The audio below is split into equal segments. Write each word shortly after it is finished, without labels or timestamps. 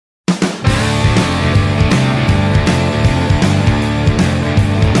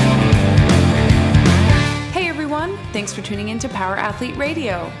tuning into Power Athlete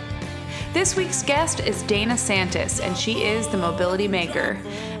Radio. This week's guest is Dana Santis, and she is the mobility maker.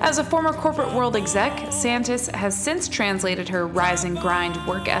 As a former corporate world exec, Santis has since translated her rise and grind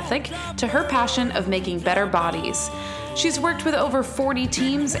work ethic to her passion of making better bodies. She's worked with over 40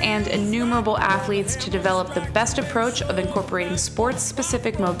 teams and innumerable athletes to develop the best approach of incorporating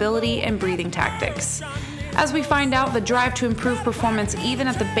sports-specific mobility and breathing tactics. As we find out, the drive to improve performance even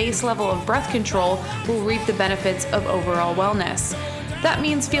at the base level of breath control will reap the benefits of overall wellness. That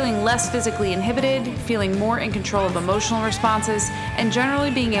means feeling less physically inhibited, feeling more in control of emotional responses, and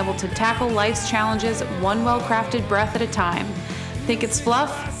generally being able to tackle life's challenges one well-crafted breath at a time. Think it's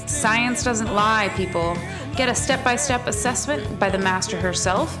fluff? Science doesn't lie, people. Get a step-by-step assessment by the master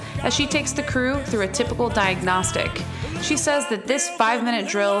herself as she takes the crew through a typical diagnostic. She says that this 5-minute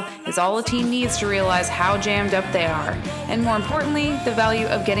drill is all a team needs to realize how jammed up they are, and more importantly, the value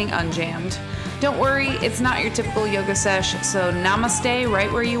of getting unjammed. Don't worry, it's not your typical yoga sesh, so namaste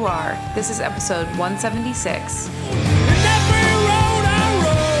right where you are. This is episode 176.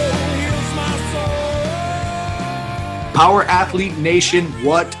 Power Athlete Nation,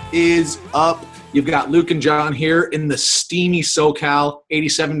 what is up? You've got Luke and John here in the steamy SoCal,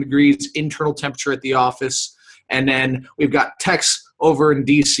 87 degrees internal temperature at the office. And then we've got Tex over in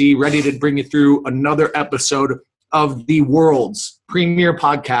DC ready to bring you through another episode of the world's premier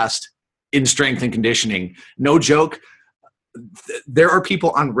podcast in strength and conditioning. No joke. There are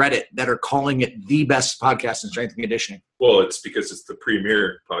people on Reddit that are calling it the best podcast in strength and conditioning. Well, it's because it's the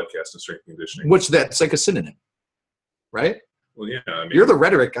premier podcast in strength and conditioning. Which that's like a synonym, right? Well, yeah. I mean, you're the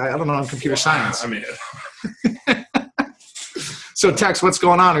rhetoric guy. I don't know on computer science. I mean, so Tex, what's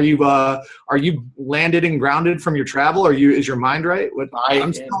going on? Are you landed and grounded from your travel? Is your mind right?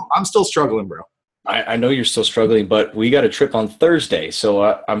 I'm still struggling, bro. I know you're still struggling, but we got a trip on Thursday,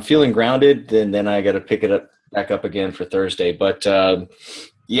 so I'm feeling grounded. Then I got to pick it back up again for Thursday. But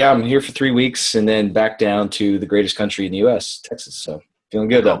yeah, I'm here for 3 weeks, and then back down to the greatest country in the U.S., Texas. So feeling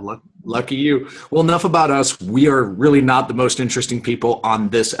good though. Lucky you. Well, enough about us. We are really not the most interesting people on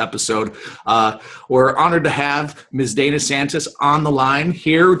this episode. We're honored to have Ms. Dana Santis on the line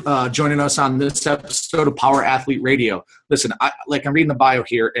here, joining us on this episode of Power Athlete Radio. Listen, I'm reading the bio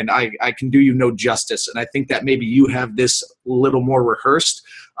here, and I can do you no justice, and I think that maybe you have this a little more rehearsed.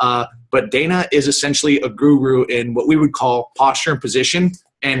 But Dana is essentially a guru in what we would call posture and position,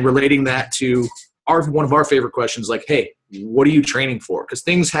 and relating that to one of our favorite questions, like, hey, what are you training for? Because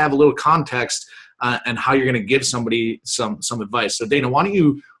things have a little context and how you're going to give somebody some advice. So Dana, why don't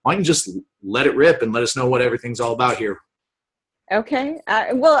you just let it rip and let us know what everything's all about here? Okay.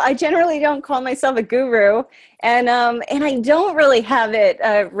 Well, I generally don't call myself a guru, and I don't really have it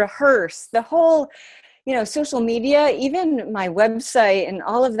rehearsed. The whole, social media, even my website and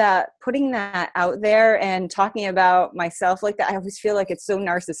all of that, putting that out there and talking about myself like that, I always feel like it's so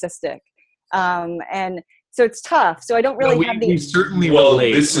narcissistic. And so it's tough. So I don't really have the. We certainly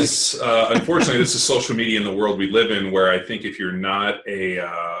relate. This is unfortunately this is social media in the world we live in, where I think if you're not a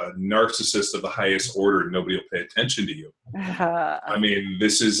narcissist of the highest order, nobody will pay attention to you. I mean,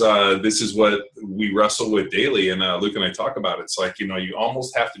 this is what we wrestle with daily, and Luke and I talk about it. It's like, you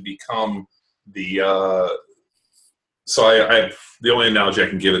almost have to become the. So I have the only analogy I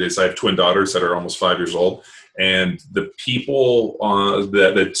can give it is I have twin daughters that are almost 5 years old. And the people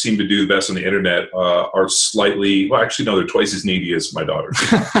that seem to do the best on the internet are slightly, well, actually, no, they're twice as needy as my daughters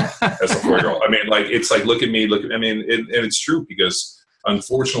as a 4-year-old. I mean, it's like, look at me. And it's true, because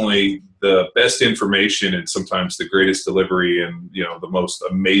unfortunately, the best information and sometimes the greatest delivery and, the most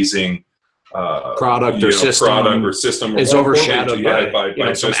amazing product or system is overshadowed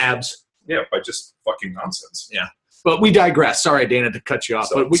by some just, abs. Yeah, by just fucking nonsense. Yeah. But we digress. Sorry, Dana, to cut you off.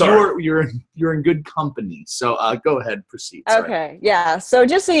 So, but you're in good company. So go ahead, proceed. Sorry. Okay, yeah. So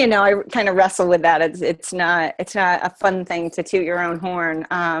just so you know, I kind of wrestle with that. It's not a fun thing to toot your own horn.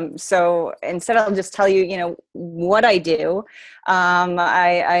 So instead, I'll just tell you, what I do.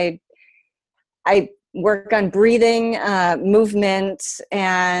 I work on breathing, movement,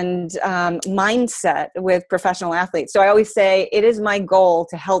 and mindset with professional athletes. So I always say it is my goal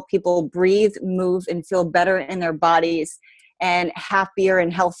to help people breathe, move, and feel better in their bodies and happier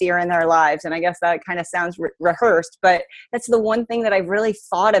and healthier in their lives. And I guess that kind of sounds rehearsed, but that's the one thing that I've really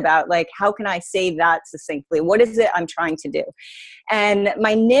thought about, like, how can I say that succinctly? What is it I'm trying to do? And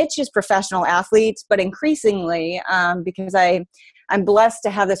my niche is professional athletes, but increasingly, because I'm blessed to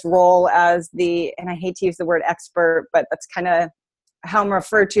have this role as and I hate to use the word expert, but that's kind of how I'm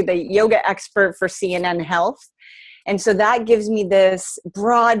referred to, the yoga expert for CNN Health. And so that gives me this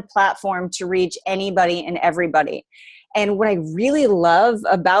broad platform to reach anybody and everybody. And what I really love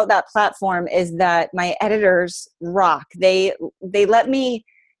about that platform is that my editors rock. They let me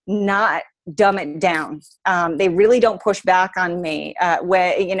not dumb it down. They really don't push back on me.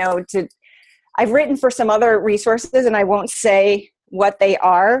 I've written for some other resources, and I won't say what they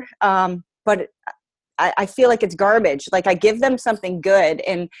are, but I feel like it's garbage. Like, I give them something good,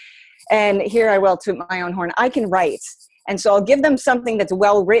 and here I will toot my own horn. I can write. And so I'll give them something that's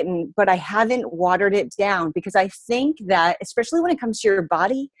well written, but I haven't watered it down, because I think that, especially when it comes to your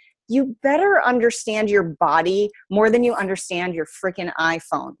body, you better understand your body more than you understand your freaking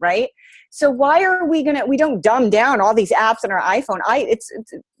iPhone, right? So why are we don't dumb down all these apps on our iPhone. It's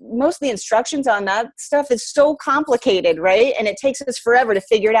most of the instructions on that stuff is so complicated, right? And it takes us forever to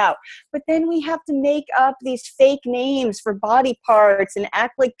figure it out. But then we have to make up these fake names for body parts and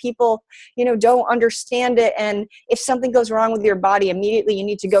act like people, don't understand it. And if something goes wrong with your body, immediately you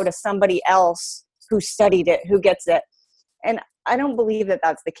need to go to somebody else who studied it, who gets it. And I don't believe that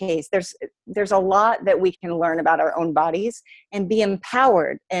that's the case. There's a lot that we can learn about our own bodies and be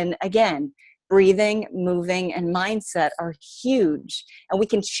empowered. And again, breathing, moving, and mindset are huge. And we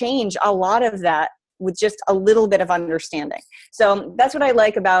can change a lot of that with just a little bit of understanding. So that's what I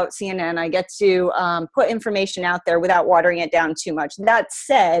like about CNN. I get to put information out there without watering it down too much. That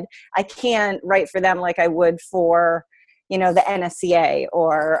said, I can't write for them like I would for the NSCA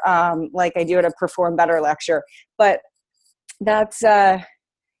or like I do at a Perform Better lecture. But that's so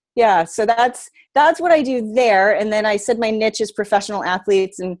that's what I do there. And then I said my niche is professional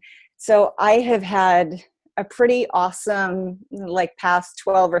athletes. And so I have had a pretty awesome, past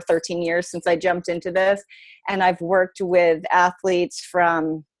 12 or 13 years since I jumped into this. And I've worked with athletes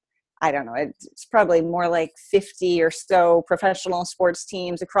from, I don't know, it's probably more like 50 or so professional sports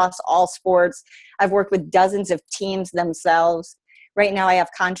teams across all sports. I've worked with dozens of teams themselves. Right now I have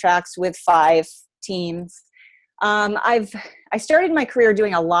contracts with 5 teams. I started my career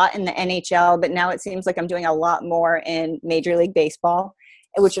doing a lot in the NHL, but now it seems like I'm doing a lot more in Major League Baseball,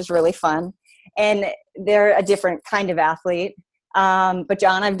 which is really fun. And they're a different kind of athlete. But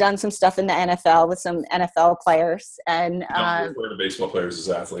John, I've done some stuff in the NFL with some NFL players. And don't refer to baseball players as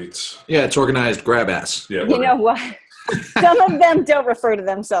athletes. Yeah, it's organized grab ass. Yeah, you know what? Some of them don't refer to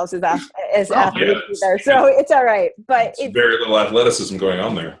themselves as athletes either, so it's all right. But it's very little athleticism going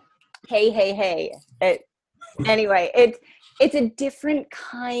on there. Hey. Anyway, it's a different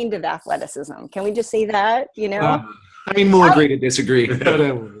kind of athleticism. Can we just say that? We'll agree to disagree.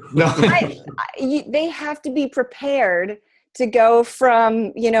 No, they have to be prepared to go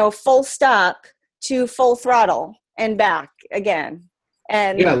from full stop to full throttle and back again.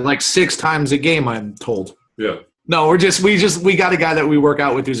 And like 6 times a game, I'm told. Yeah. No, we got a guy that we work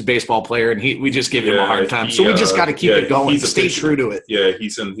out with who's a baseball player, and we just give him a hard time. So we just got to keep it going, stay true to it. Yeah,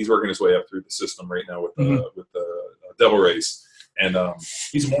 he's working his way up through the system right now with the Devil Rays, and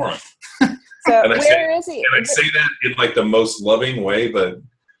he's a moron. So where is he? And I say that in like the most loving way, but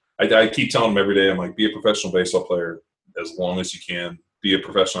I keep telling him every day, I'm like, be a professional baseball player as long as you can. Be a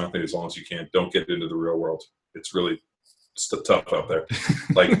professional athlete as long as you can. Don't get into the real world. It's really tough out there.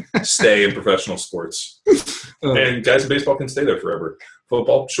 Like, stay in professional sports. And guys in baseball can stay there forever.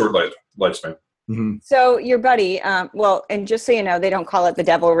 Football, short lifespan. Mm-hmm. So your buddy, and just so you know, they don't call it the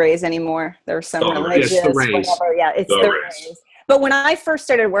Devil Rays anymore. There's some religious, whatever. Yeah, it's the Rays. But when I first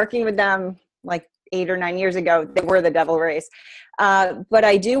started working with them, like 8 or 9 years ago, they were the Devil Rays. But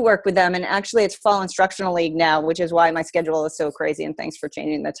I do work with them, and actually it's Fall Instructional League now, which is why my schedule is so crazy, and thanks for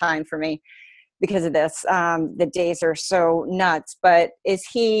changing the time for me because of this. The days are so nuts. But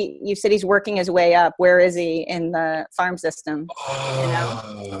you said he's working his way up. Where is he in the farm system?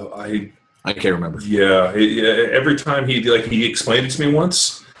 I can't remember. Yeah. Every time he explained it to me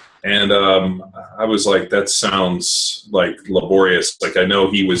once, and I was like, that sounds like laborious. Like, I know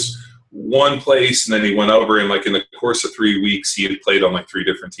he was one place, and then he went over, and like in the course of 3 weeks, he had played on like 3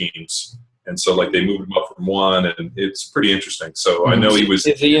 different teams. And so like they moved him up from one, and it's pretty interesting. So I know he was.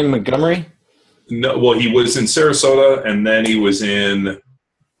 Is he in Montgomery? No, well, he was in Sarasota, and then he was in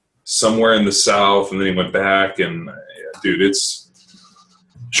somewhere in the South, and then he went back. And dude, it's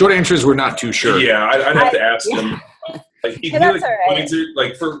short answers. We're not too sure. Yeah, I'd have to ask him. That's all right.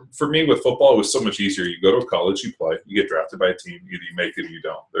 For me with football, it was so much easier. You go to college, you play, you get drafted by a team, either you make it or you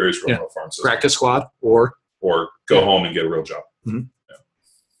don't. There is no farm system. Practice squad or go home and get a real job. Mm-hmm.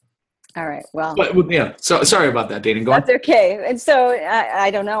 All right. Well, So sorry about that, Dana. Go on. That's okay. And so I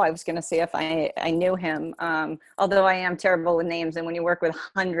don't know. I was going to see if I knew him. Although I am terrible with names, and when you work with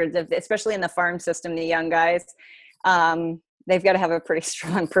hundreds of, especially in the farm system, the young guys, they've got to have a pretty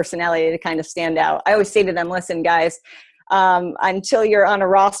strong personality to kind of stand out. I always say to them, listen, guys, until you're on a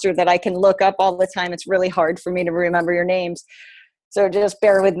roster that I can look up all the time. It's really hard for me to remember your names. So just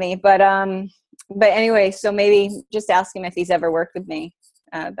bear with me. But anyway, so maybe just ask him if he's ever worked with me.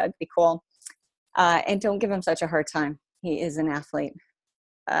 That'd be cool. And don't give him such a hard time. He is an athlete.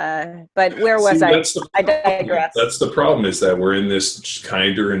 But where was I? I digress. That's the problem, is that we're in this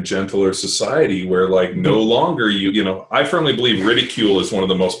kinder and gentler society where, like, no longer you know, I firmly believe ridicule is one of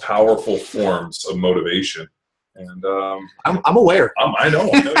the most powerful forms of motivation. And I'm aware. I know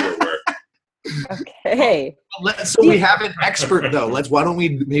you're aware. Okay. So we have an expert though.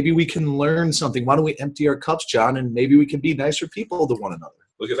 Maybe we can learn something. Why don't we empty our cups, John, and maybe we can be nicer people to one another.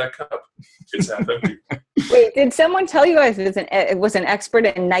 Look at that cup. It's half empty. Wait, did someone tell you I was an expert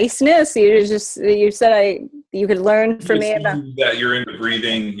in niceness? You said you could learn from me about that you're into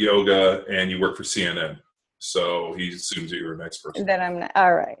breathing, yoga, and you work for CNN. So he assumes that you're an expert. That I'm not.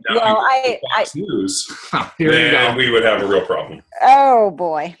 All right. Now, well, Fox News, Here we would have a real problem. Oh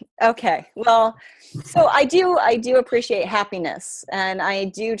boy. Okay. Well, so I do appreciate happiness, and I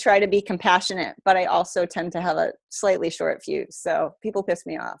do try to be compassionate, but I also tend to have a slightly short fuse. So people piss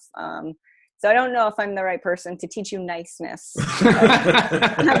me off. So I don't know if I'm the right person to teach you niceness.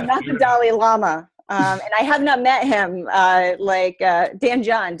 I'm not the Dalai Lama. And I have not met him, like Dan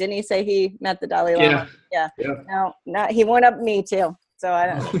John. Didn't he say he met the Dalai Lama? Yeah. No, he went up me too. So I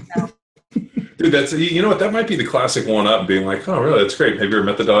don't know. Dude, you know what? That might be the classic one-up, being like, oh, really? That's great. Have you ever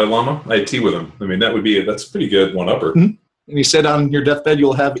met the Dalai Lama? I had tea with him. I mean, that's a pretty good one-upper. Mm-hmm. And he said on your deathbed,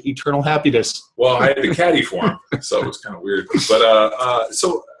 you'll have eternal happiness. Well, I had the caddy for him, so it was kind of weird. But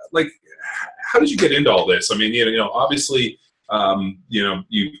so, like, how did you get into all this? I mean, you know, obviously,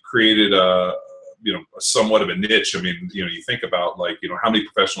 you've created somewhat of a niche. I mean, you know, you think about, like, you know, how many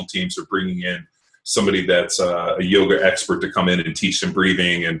professional teams are bringing in somebody that's a yoga expert to come in and teach them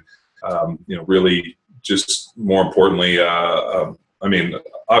breathing, and really just more importantly, I mean,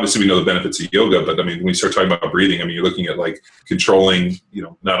 obviously we know the benefits of yoga, but I mean, when you start talking about breathing, I mean, you're looking at, like, controlling, you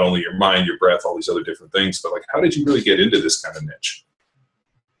know, not only your mind, your breath, all these other different things, but, like, how did you really get into this kind of niche?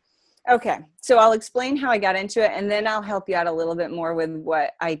 Okay. So I'll explain how I got into it, and then I'll help you out a little bit more with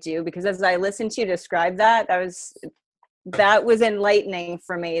what I do, because as I listened to you describe that was enlightening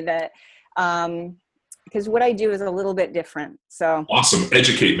for me, that, because what I do is a little bit different. So awesome.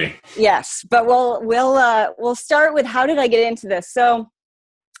 Educate me. Yes. But we'll start with, how did I get into this? So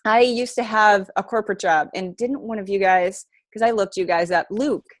I used to have a corporate job, and didn't one of you guys, because I looked you guys up,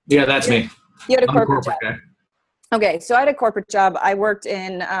 Luke. Yeah, that's me. You had a corporate job. Guy. Okay. So I had a corporate job. I worked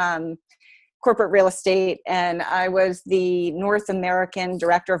in corporate real estate, and I was the North American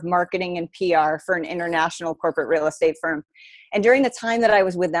Director of Marketing and PR for an international corporate real estate firm. And during the time that I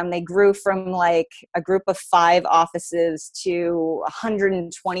was with them, they grew from, like, a group of 5 offices to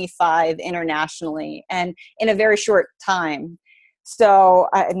 125 internationally, and in a very short time. So,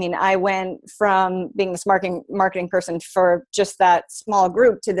 I mean, I went from being this marketing person for just that small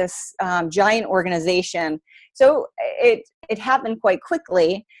group to this giant organization. So it happened quite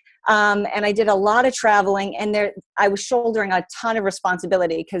quickly. And I did a lot of traveling, and I was shouldering a ton of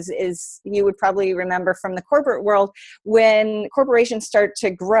responsibility, because, as you would probably remember from the corporate world, when corporations start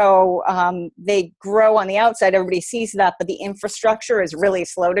to grow, they grow on the outside. Everybody sees that, but the infrastructure is really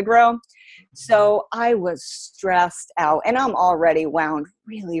slow to grow. So I was stressed out, and I'm already wound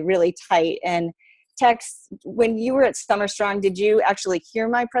really, really tight. And Tex, when you were at SummerStrong, did you actually hear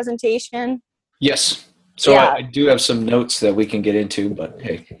my presentation? Yes. So yeah. I do have some notes that we can get into, but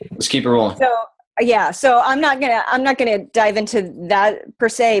hey, let's keep it rolling. So I'm not gonna dive into that per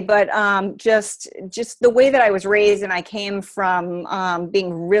se, but just the way that I was raised, and I came from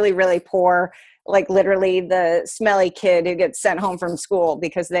being really, really poor, like literally the smelly kid who gets sent home from school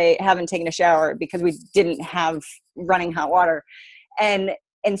because they haven't taken a shower because we didn't have running hot water, and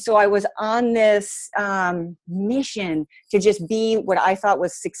so I was on this mission to just be what I thought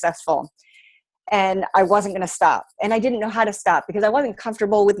was successful. And I wasn't going to stop. And I didn't know how to stop, because I wasn't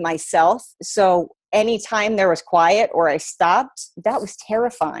comfortable with myself. So anytime there was quiet or I stopped, that was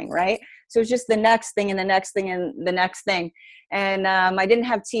terrifying, right? So it's just the next thing and the next thing and the next thing. And I didn't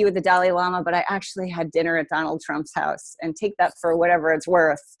have tea with the Dalai Lama, but I actually had dinner at Donald Trump's house, and take that for whatever it's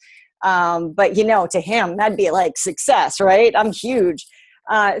worth. But, you know, to him, that'd be like success, right? I'm huge.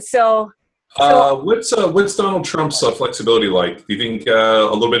 What's Donald Trump's flexibility like? Do you think a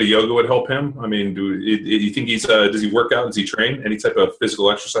little bit of yoga would help him? I mean, do you think does he work out? Does he train? Any type of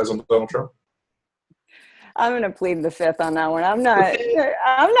physical exercise on Donald Trump? I'm going to plead the fifth on that one. I'm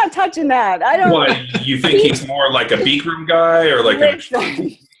not touching that. I don't. What, you think he's more like a Bikram guy, or like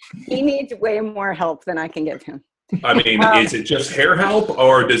he needs way more help than I can give him. I mean, is it just hair help,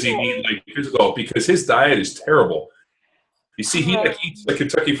 or does he need, like, physical? Because his diet is terrible. You see, he like eats like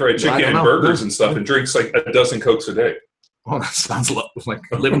Kentucky Fried Chicken and burgers and stuff, and drinks like a dozen Cokes a day. Oh, that sounds like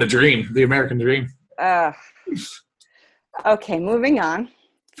living the dream, the American dream. Okay, moving on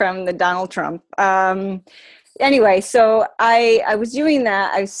from the Donald Trump. Anyway, so I was doing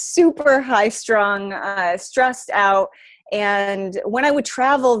that. I was super high strung, stressed out. And when I would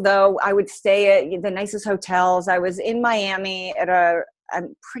travel, though, I would stay at the nicest hotels. I was in Miami at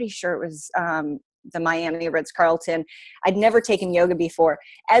I'm pretty sure it was the Miami Ritz-Carlton. I'd never taken yoga before.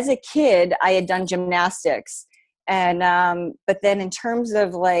 As a kid, I had done gymnastics. And but then in terms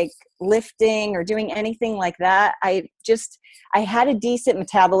of like lifting or doing anything like that, I had a decent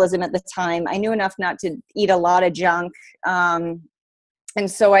metabolism at the time. I knew enough not to eat a lot of junk. And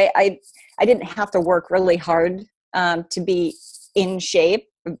so I didn't have to work really hard to be in shape,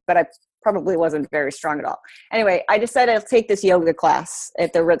 but I probably wasn't very strong at all. Anyway, I decided I'll take this yoga class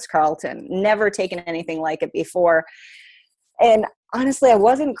at the Ritz-Carlton. Never taken anything like it before. And honestly, I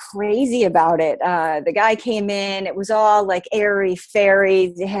wasn't crazy about it. The guy came in, it was all like airy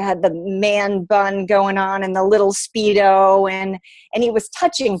fairy. He had the man bun going on and the little Speedo, and he was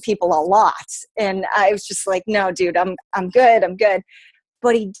touching people a lot. And I was just like, no, dude, I'm good.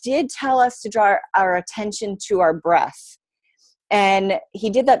 But he did tell us to draw our attention to our breath. And he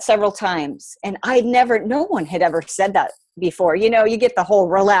did that several times. And no one had ever said that before. You know, you get the whole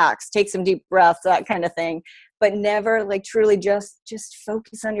relax, take some deep breaths, that kind of thing, but never like truly just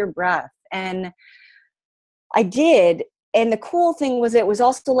focus on your breath. And I did. And the cool thing was it was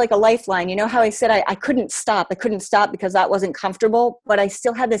also like a lifeline. You know how I said I couldn't stop. I couldn't stop because that wasn't comfortable, but I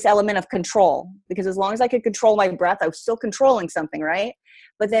still had this element of control, because as long as I could control my breath, I was still controlling something, right?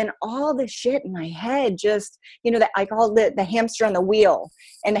 But then all the shit in my head just, you know, that I called it the hamster on the wheel.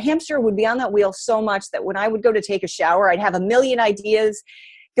 And the hamster would be on that wheel so much that when I would go to take a shower, I'd have a million ideas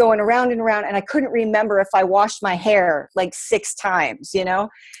going around and around, and I couldn't remember if I washed my hair like 6 times, you know?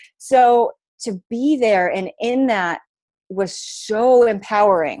 So to be there and in that was so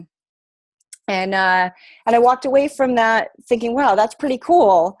empowering. And I walked away from that thinking, wow, that's pretty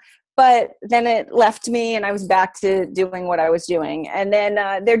cool. But then it left me and I was back to doing what I was doing. And then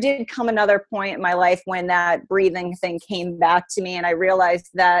there did come another point in my life when that breathing thing came back to me, and I realized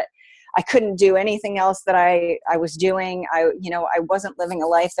that I couldn't do anything else that I was doing. I wasn't living a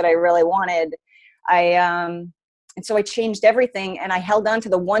life that I really wanted. And so I changed everything, and I held on to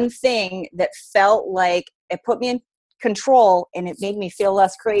the one thing that felt like it put me in control and it made me feel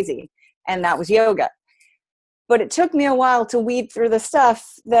less crazy. And that was yoga. But it took me a while to weed through the stuff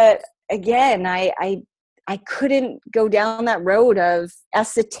that, again, I couldn't go down that road of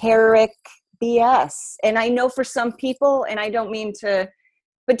esoteric BS. And I know for some people, and I don't mean to,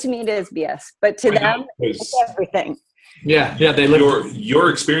 but to me it is BS. But to them, it's everything. Yeah, they live. Your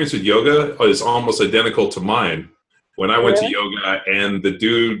experience with yoga is almost identical to mine. When I went to yoga, and the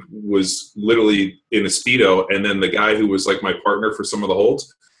dude was literally in a Speedo, and then the guy who was like my partner for some of the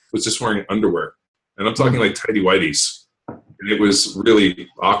holds was just wearing underwear. And I'm talking like tighty whities. And it was really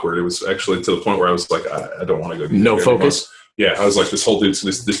awkward. It was actually to the point where I was like, I don't want to go. No focus. Yeah, I was like,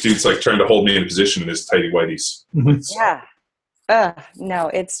 this dude's like trying to hold me in position in his tighty whities. Yeah. No,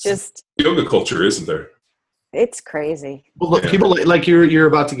 it's just yoga culture, isn't there? It's crazy. Well, look, people like you're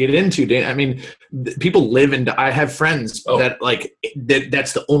about to get into, Dan. I mean, people live in. I have friends that like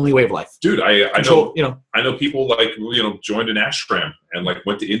that's the only way of life, dude. I know people like joined an ashram and like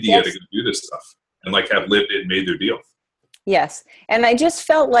went to India to do this stuff and like have lived it and made their deal. Yes. And I just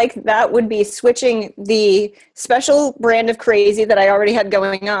felt like that would be switching the special brand of crazy that I already had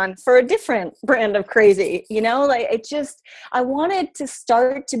going on for a different brand of crazy. You know, like I wanted to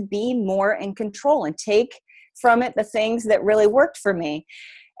start to be more in control and take from it the things that really worked for me.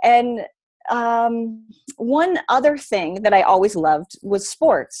 And one other thing that I always loved was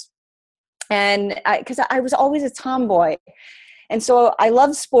sports. And because I was always a tomboy. And so I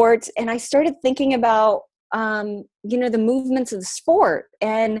loved sports, and I started thinking about the movements of the sport.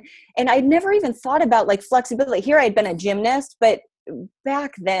 And I'd never even thought about like flexibility. Here I'd been a gymnast, but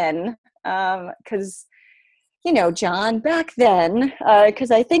back then, because, John, back then,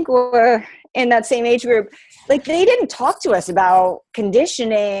 because I think we're in that same age group, like they didn't talk to us about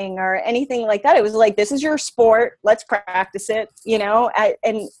conditioning or anything like that. It was like, this is your sport. Let's practice it,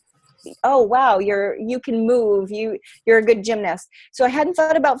 and oh wow, you can move, you're a good gymnast. So I hadn't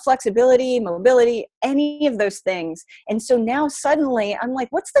thought about flexibility, mobility, any of those things. And so now suddenly I'm like,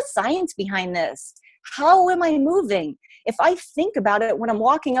 what's the science behind this? How am I moving? If I think about it, when I'm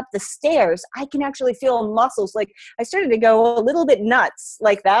walking up the stairs, I can actually feel muscles. Like I started to go a little bit nuts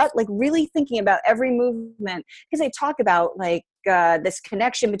like that, like really thinking about every movement, because they talk about like this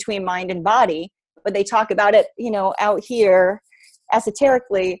connection between mind and body. but they talk about it, out here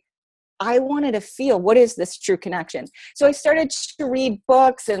esoterically. I wanted to feel, what is this true connection? So I started to read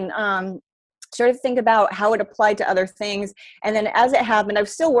books and started to think about how it applied to other things. And then as it happened, I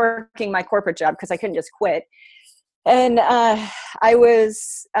was still working my corporate job because I couldn't just quit. And I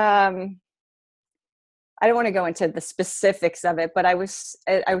was, I don't want to go into the specifics of it, but I was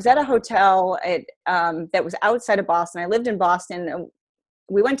at a hotel that was outside of Boston. I lived in Boston.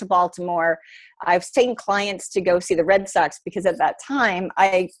 We went to Baltimore. I was taking clients to go see the Red Sox because at that time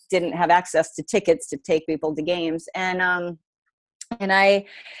I didn't have access to tickets to take people to games. So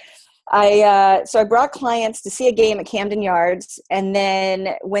I brought clients to see a game at Camden Yards. And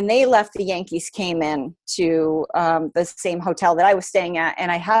then when they left, the Yankees came in to the same hotel that I was staying at.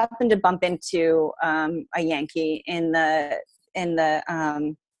 And I happened to bump into a Yankee in the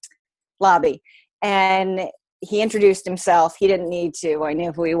lobby. And he introduced himself. He didn't need to. I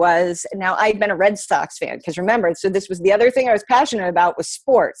knew who he was. Now, I'd been a Red Sox fan because remember, so this was the other thing I was passionate about was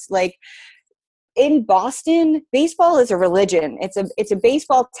sports. Like, in Boston, baseball is a religion. It's a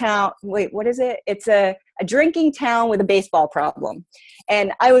baseball town. Wait, what is it? It's a drinking town with a baseball problem.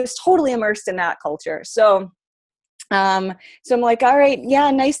 And I was totally immersed in that culture. So I'm like, all right,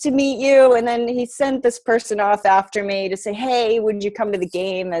 yeah, nice to meet you. And then he sent this person off after me to say, hey, would you come to the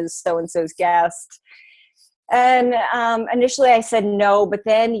game as so-and-so's guest? And initially I said no, but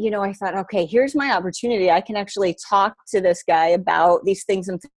then, I thought, okay, here's my opportunity. I can actually talk to this guy about these things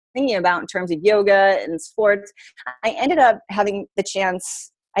I'm thinking about in terms of yoga and sports. I ended up having the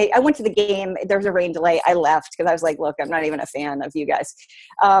chance. I went to the game. There was a rain delay. I left because I was like, look, I'm not even a fan of you guys.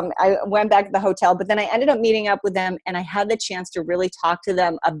 I went back to the hotel, but then I ended up meeting up with them and I had the chance to really talk to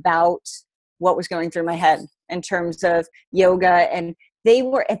them about what was going through my head in terms of yoga. And they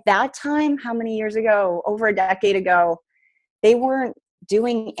were at that time, how many years ago? Over a decade ago, they weren't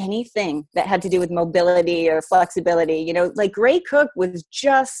doing anything that had to do with mobility or flexibility. Like Gray Cook was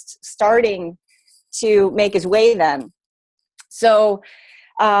just starting to make his way then. So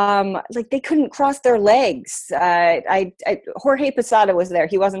they couldn't cross their legs. Jorge Posada was there.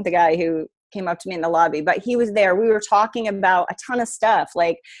 He wasn't the guy who came up to me in the lobby, but he was there. We were talking about a ton of stuff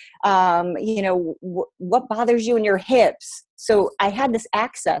like, what bothers you in your hips? So I had this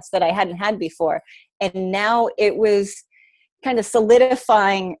access that I hadn't had before. And now it was kind of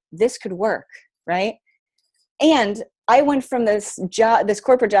solidifying this could work, right? And I went from this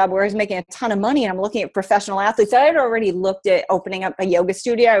corporate job where I was making a ton of money and I'm looking at professional athletes. I had already looked at opening up a yoga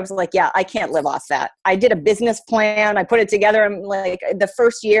studio. I was like, yeah, I can't live off that. I did a business plan. I put it together. I'm like, the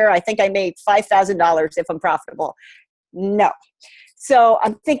first year, I think I made $5,000 if I'm profitable. No. So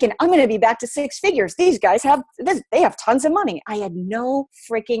I'm thinking, I'm going to be back to six figures. These guys they have tons of money. I had no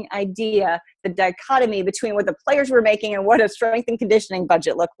freaking idea the dichotomy between what the players were making and what a strength and conditioning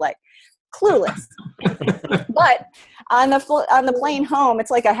budget looked like. Clueless. But on the plane home,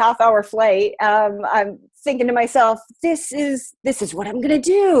 it's like a half-hour flight. I'm thinking to myself, this is what I'm going to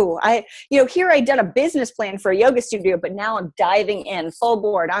do. Here I'd done a business plan for a yoga studio, but now I'm diving in full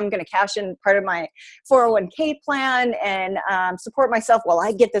board. I'm going to cash in part of my 401k plan and support myself while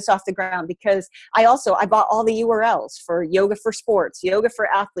I get this off the ground, because I bought all the URLs for yoga for sports, yoga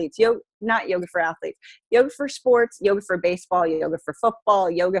for athletes, not yoga for athletes, yoga for sports, yoga for baseball, yoga for football,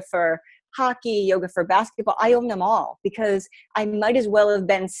 yoga for hockey, yoga for basketball. I own them all because I might as well have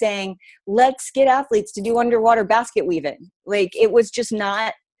been saying, let's get athletes to do underwater basket weaving. Like, it was just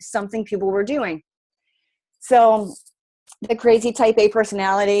not something people were doing. So the crazy type A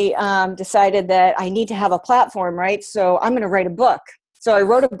personality decided that I need to have a platform, right? So I'm going to write a book. So I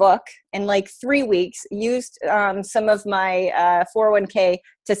wrote a book in like 3 weeks, used some of my 401k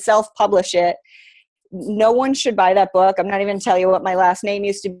to self-publish it. No one should buy that book. I'm not even tell you what my last name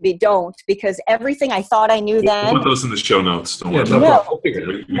used to be. Don't, because everything I thought I knew then. We'll put those in the show notes. Don't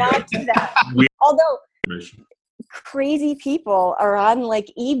worry. Not do that. Although crazy people are on like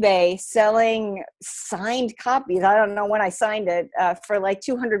eBay selling signed copies. I don't know when I signed it for like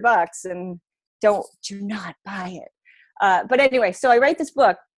 $200, and do not buy it. But anyway, so I write this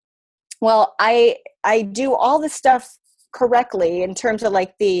book. Well, I do all the stuff correctly in terms of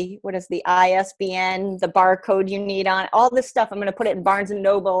like the ISBN, the barcode you need on all this stuff. I'm going to put it in Barnes and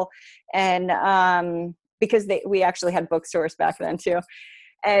Noble, and because we actually had bookstores back then too,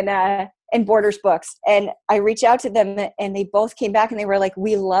 and Borders Books. And I reached out to them, and they both came back and they were like,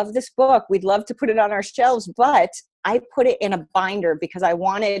 we love this book. We'd love to put it on our shelves, but I put it in a binder because I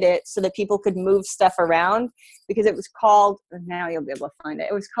wanted it so that people could move stuff around, because it was called, now you'll be able to find it.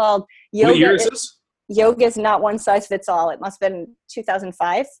 It was called Yoga. What year is this? Yoga is not one size fits all. It must have been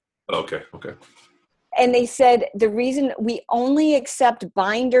 2005. Okay. And they said the reason we only accept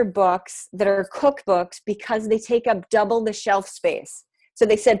binder books that are cookbooks because they take up double the shelf space. So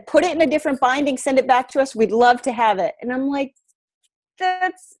they said, put it in a different binding, send it back to us. We'd love to have it. And I'm like,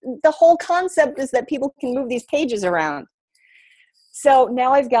 that's the whole concept, is that people can move these pages around. So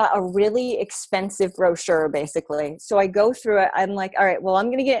now I've got a really expensive brochure, basically. So I go through it. I'm like, all right, well, I'm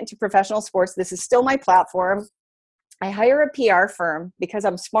going to get into professional sports. This is still my platform. I hire a PR firm because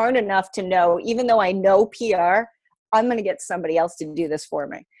I'm smart enough to know, even though I know PR, I'm going to get somebody else to do this for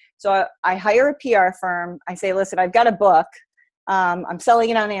me. So I hire a PR firm. I say, listen, I've got a book. I'm selling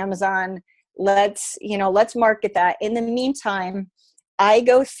it on Amazon. Let's market that. In the meantime, I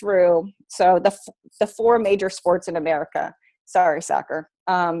go through, so the 4 major sports in America. Sorry, soccer.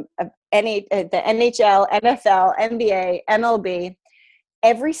 The NHL, NFL, NBA, MLB.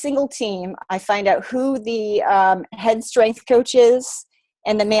 Every single team, I find out who the head strength coach is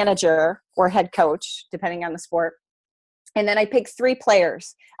and the manager or head coach, depending on the sport. And then I pick 3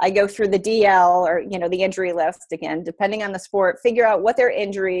 players. I go through the DL, or, the injury list again, depending on the sport, figure out what their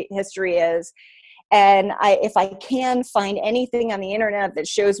injury history is. And if I can find anything on the internet that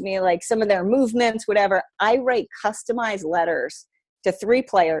shows me like some of their movements, whatever, I write customized letters to 3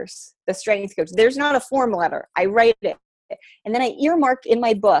 players, the strength coach. There's not a form letter. I write it. And then I earmark in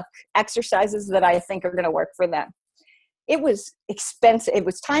my book exercises that I think are going to work for them. It was expensive. It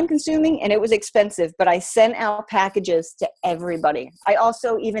was time consuming and it was expensive, but I sent out packages to everybody. I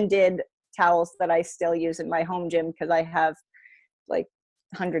also even did towels that I still use in my home gym because I have like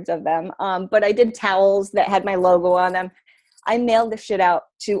hundreds of them. But I did towels that had my logo on them. I mailed this shit out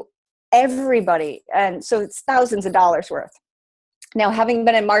to everybody. And so it's thousands of dollars worth. Now, having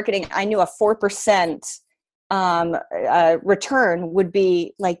been in marketing, I knew a 4% return would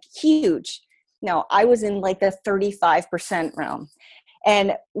be like huge. No, I was in like the 35% realm.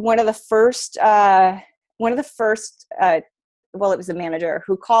 And one of the first, it was the manager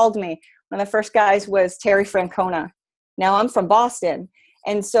who called me. One of the first guys was Terry Francona. Now I'm from Boston.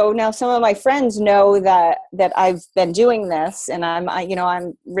 And so now some of my friends know that I've been doing this, and I'm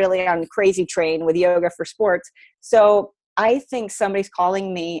really on the crazy train with yoga for sports. So I think somebody's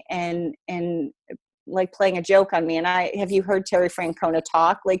calling me and like playing a joke on me. And have you heard Terry Francona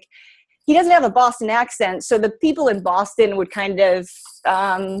talk? Like, he doesn't have a Boston accent. So the people in Boston would kind of,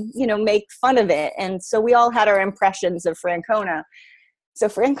 make fun of it. And so we all had our impressions of Francona. So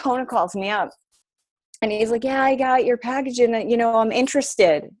Francona calls me up and he's like, yeah, I got your package and, I'm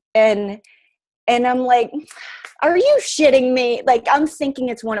interested. And I'm like, are you shitting me? Like, I'm thinking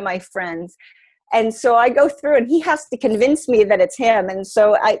it's one of my friends. And so I go through and he has to convince me that it's him. And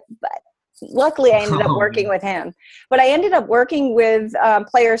so luckily I ended up working with him, but I ended up working with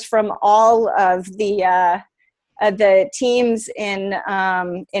players from all of the teams in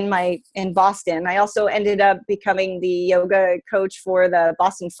Boston. I also ended up becoming the yoga coach for the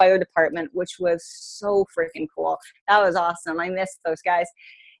Boston Fire Department, which was so freaking cool. That was awesome. I missed those guys.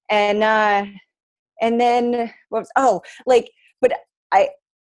 And then but I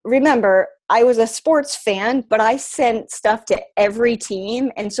remember I was a sports fan, but I sent stuff to every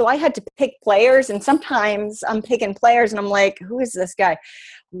team. And so I had to pick players, and sometimes I'm picking players and I'm like, who is this guy?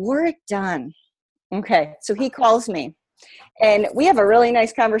 We're done. Okay. So he calls me and we have a really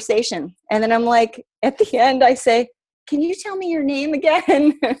nice conversation. And then I'm like, at the end, I say, can you tell me your name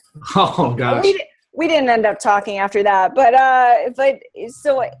again? Oh gosh. We didn't end up talking after that, but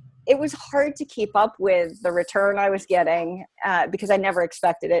so it was hard to keep up with the return I was getting because I never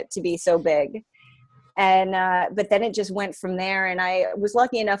expected it to be so big. And but then it just went from there. And I was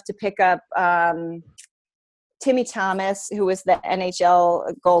lucky enough to pick up Timmy Thomas, who was the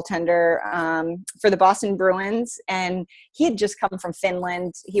NHL goaltender for the Boston Bruins. And he had just come from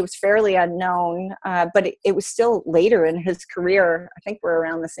Finland. He was fairly unknown, but it was still later in his career. I think we're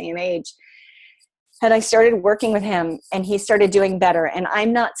around the same age. And I started working with him and he started doing better. And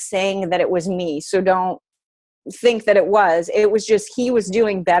I'm not saying that it was me, so don't think that it was. It was just he was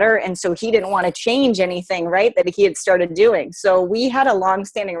doing better. And so he didn't want to change anything, right, that he had started doing. So we had a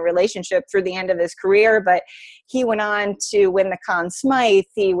long-standing relationship through the end of his career, but he went on to win the Conn Smythe.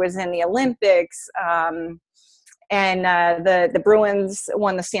 He was in the Olympics. And the Bruins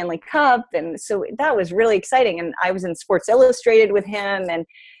won the Stanley Cup. And so that was really exciting. And I was in Sports Illustrated with him. And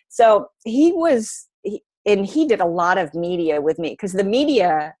so he did a lot of media with me because the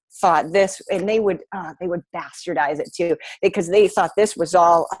media thought this, and they would bastardize it too, because they thought this was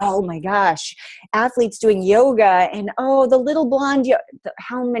all, oh my gosh, athletes doing yoga and the little blonde,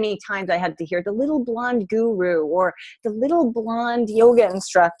 how many times I had to hear the little blonde guru or the little blonde yoga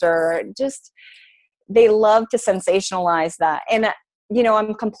instructor. Just, they love to sensationalize that. And,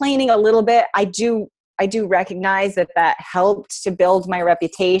 I'm complaining a little bit. I do do recognize that helped to build my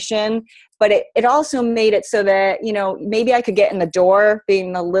reputation, but it also made it so that, maybe I could get in the door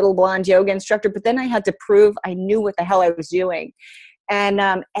being the little blonde yoga instructor, but then I had to prove I knew what the hell I was doing. And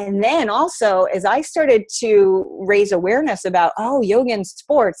then also, as I started to raise awareness about, yoga and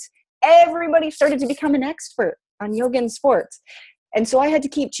sports, everybody started to become an expert on yoga and sports. And so I had to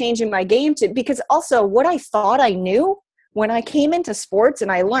keep changing my game because also what I thought I knew when I came into sports,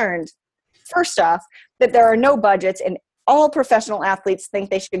 and I learned, first off, that there are no budgets and all professional athletes think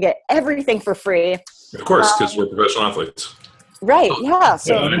they should get everything for free. Of course, because we're professional athletes. Right. Yeah.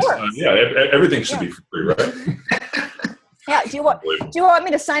 So of course. Everything should be for free, right? Yeah. Do you want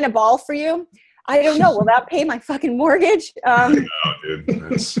me to sign a ball for you? I don't know. Will that pay my fucking mortgage? No, dude.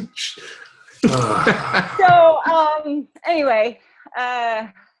 Anyway,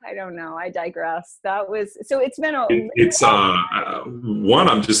 I don't know. I digress. It's been one,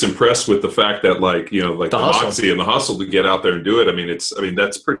 I'm just impressed with the fact that the moxie and the hustle to get out there and do it.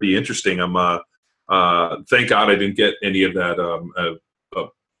 That's pretty interesting. Thank God I didn't get any of that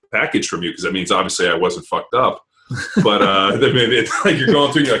package from you, because that means obviously I wasn't fucked up. But it's like you're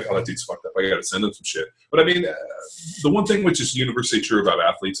going through, you're like, that dude's fucked up, I gotta send him some shit. But the one thing which is universally true about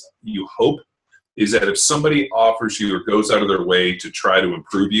athletes, you hope, is that if somebody offers you or goes out of their way to try to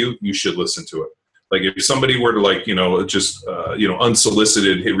improve you, you should listen to it. Like if somebody were to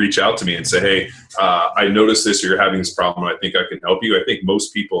unsolicited reach out to me and say, hey, I noticed this, or you're having this problem, I think I can help you. I think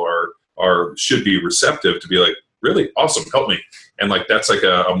most people should be receptive to be like, really awesome, help me. And that's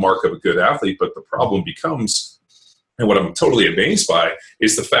a mark of a good athlete. But the problem becomes, and what I'm totally amazed by,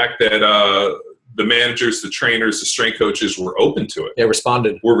 is the fact that the managers, the trainers, the strength coaches were open to it. They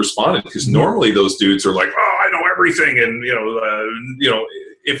responded. Because normally those dudes are like, I know everything, and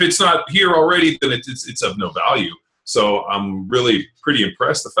if it's not here already, then it's of no value. So I'm really pretty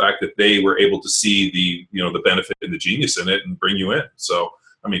impressed the fact that they were able to see the benefit and the genius in it and bring you in. So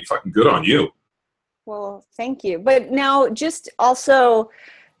fucking good on you. Well, thank you. But now, just also,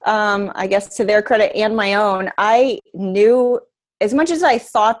 I guess to their credit and my own, I knew, as much as I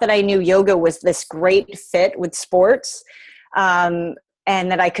thought that I knew yoga was this great fit with sports, and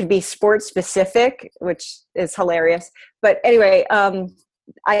that I could be sports specific, which is hilarious. But anyway,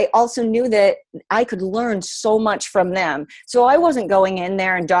 I also knew that I could learn so much from them. So I wasn't going in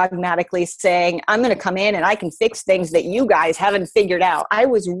there and dogmatically saying, I'm going to come in and I can fix things that you guys haven't figured out. I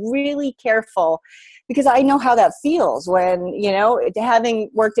was really careful, because I know how that feels when, having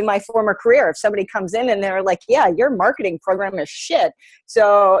worked in my former career, if somebody comes in and they're like, yeah, your marketing program is shit,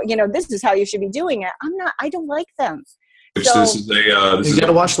 so, this is how you should be doing it. I don't like them. So, you got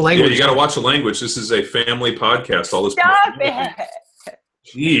to watch the language. Yeah, you got to watch the language. This is a family podcast. All this. Stop it.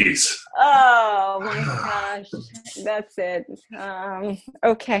 Jeez. Oh my gosh. That's it.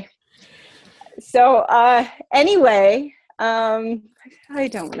 Okay. So, anyway, I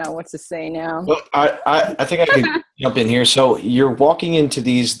don't know what to say now. Well, I think I can jump in here. So you're walking into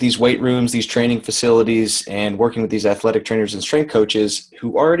these weight rooms, these training facilities, and working with these athletic trainers and strength coaches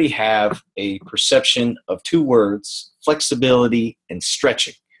who already have a perception of two words: flexibility and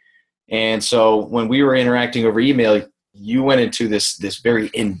stretching. And so when we were interacting over email, you went into this very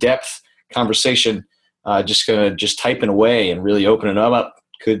in-depth conversation, just typing away and really opening them up.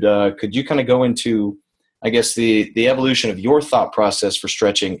 Could you kind of go into, I guess, the evolution of your thought process for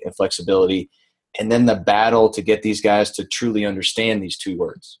stretching and flexibility, and then the battle to get these guys to truly understand these two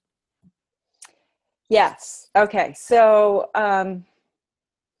words? Yes. Okay. So,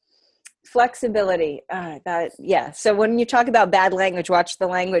 flexibility, So when you talk about bad language, watch the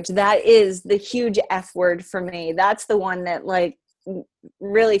language. That is the huge F word for me. That's the one that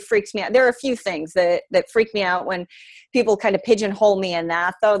really freaks me out. There are a few things that freak me out when people kind of pigeonhole me in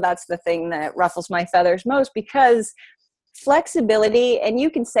that, though. That's the thing that ruffles my feathers most, because flexibility, and you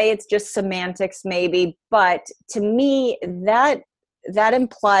can say it's just semantics maybe, but to me that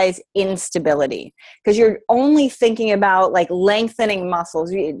implies instability, because you're only thinking about lengthening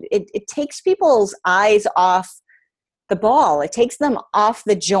muscles. It takes people's eyes off the ball. It takes them off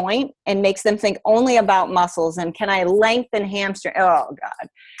the joint and makes them think only about muscles. And can I lengthen hamstring? Oh God.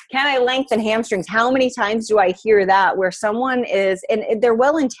 Can I lengthen hamstrings? How many times do I hear that, where someone is, and they're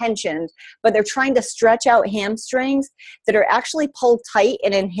well-intentioned, but they're trying to stretch out hamstrings that are actually pulled tight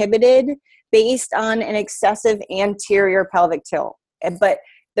and inhibited based on an excessive anterior pelvic tilt. But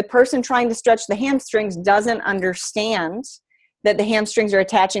the person trying to stretch the hamstrings doesn't understand that the hamstrings are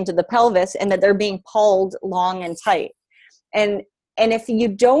attaching to the pelvis and that they're being pulled long and tight. And if you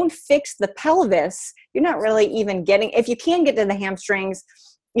don't fix the pelvis, you're not really even getting, if you can get to the hamstrings,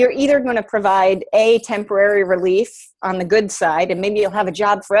 you're either going to provide a temporary relief on the good side, and maybe you'll have a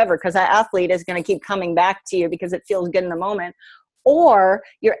job forever because that athlete is going to keep coming back to you because it feels good in the moment, or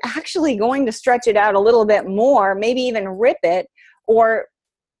you're actually going to stretch it out a little bit more, maybe even rip it or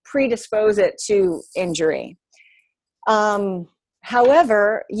predispose it to injury.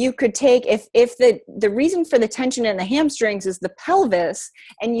 However, you could take, if the reason for the tension in the hamstrings is the pelvis,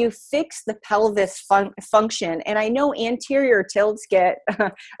 and you fix the pelvis function, and I know anterior tilts get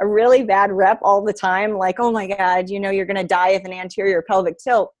a really bad rep all the time, like, oh my God, you're going to die of an anterior pelvic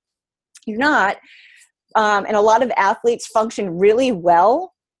tilt. You're not. And a lot of athletes function really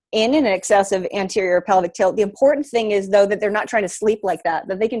well in an excessive anterior pelvic tilt. The important thing is, though, that they're not trying to sleep like that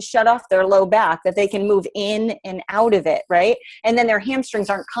they can shut off their low back, that they can move in and out of it, right? And then their hamstrings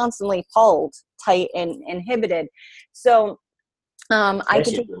aren't constantly pulled tight and inhibited. So I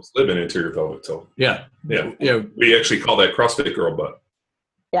could live in anterior pelvic tilt. Yeah. We actually call that CrossFit girl butt.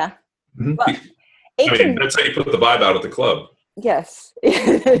 Yeah. Mm-hmm. Well, that's how you put the vibe out at the club. Yes.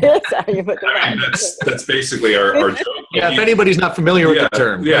 That's how you put the vibe. That's basically our joke. Yeah, if anybody's not familiar with the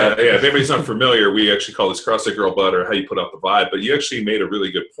term. Yeah. If anybody's not familiar, we actually call this CrossFit girl butt, or how you put out the vibe. But you actually made a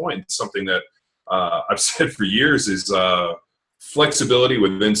really good point. Something that I've said for years is flexibility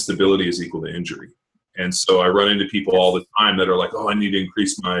with instability is equal to injury. And so I run into people all the time that are like, oh, I need to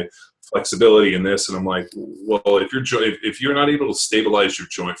increase my flexibility in this. And I'm like, well, if you're not able to stabilize your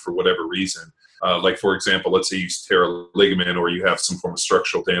joint for whatever reason, like, for example, let's say you tear a ligament or you have some form of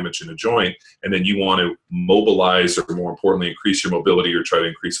structural damage in a joint, and then you want to mobilize, or more importantly, increase your mobility or try to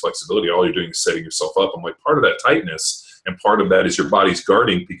increase flexibility, all you're doing is setting yourself up. I'm like, part of that tightness and part of that is your body's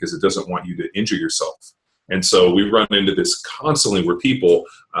guarding because it doesn't want you to injure yourself. And so we run into this constantly where people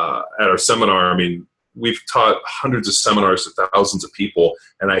at our seminar, we've taught hundreds of seminars to thousands of people,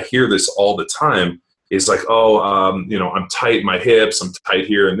 and I hear this all the time. Is like, I'm tight in my hips, I'm tight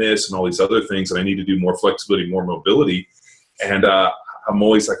here and this and all these other things, and I need to do more flexibility, more mobility. And I'm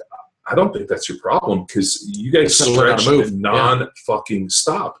always like, I don't think that's your problem, because you guys stretch non-fucking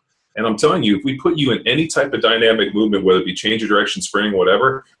stop. And I'm telling you, if we put you in any type of dynamic movement, whether it be change of direction, sprinting,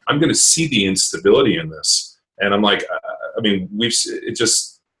 whatever, I'm going to see the instability in this. And I'm like,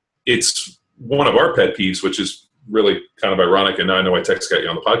 it's one of our pet peeves, which is really kind of ironic, and now I know I text got you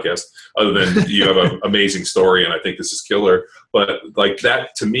on the podcast, other than you have an amazing story and I think this is killer. But like,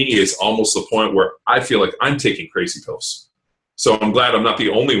 that to me is almost the point where I feel like I'm taking crazy pills. So I'm glad I'm not the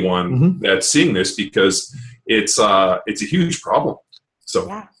only one that's seeing this, because it's a huge problem.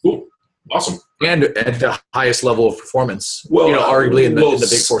 So cool. Awesome. And at the highest level of performance, arguably in the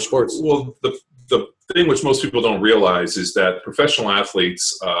big four sports. Well, the thing which most people don't realize is that professional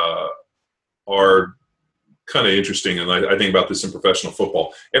athletes are kind of interesting, and I think about this in professional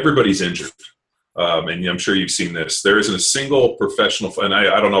football. Everybody's injured, and I'm sure you've seen this. There isn't a single professional, and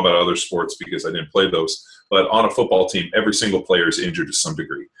I don't know about other sports because I didn't play those, but on a football team, every single player is injured to some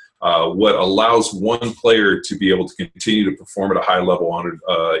degree. What allows one player to be able to continue to perform at a high level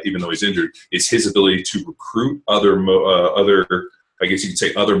even though he's injured, is his ability to recruit other I guess you could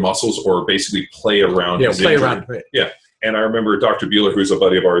say other muscles, or basically play around his injury. Right. Yeah. And I remember Dr. Bueller, who's a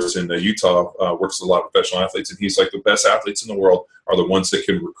buddy of ours in Utah, works with a lot of professional athletes, and he's like, the best athletes in the world are the ones that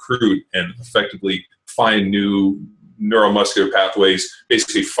can recruit and effectively find new neuromuscular pathways,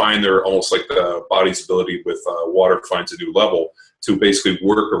 basically find their, almost like the body's ability with water finds a new level, to basically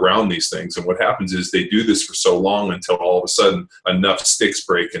work around these things. And what happens is they do this for so long until all of a sudden enough sticks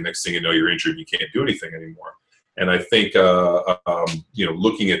break, and next thing you know, you're injured and you can't do anything anymore. And I think,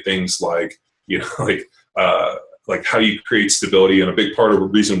 looking at things like how you create stability, and a big part of the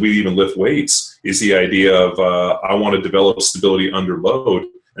reason we even lift weights is the idea of I want to develop stability under load,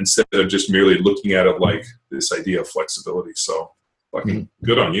 instead of just merely looking at it like this idea of flexibility. So fucking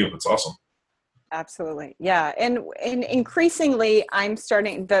good on you. That's awesome. Absolutely. Yeah. And increasingly, I'm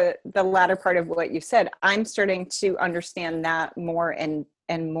starting the latter part of what you said, I'm starting to understand that more and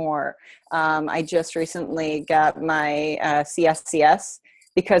more. I just recently got my CSCS,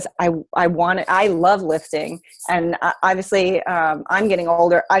 because I love lifting, and obviously I'm getting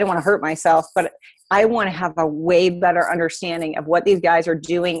older. I don't want to hurt myself, but I want to have a way better understanding of what these guys are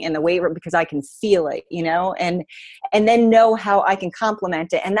doing in the weight room, because I can feel it, and then know how I can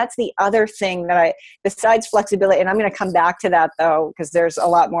complement it. And that's the other thing that besides flexibility, and I'm going to come back to that though, because there's a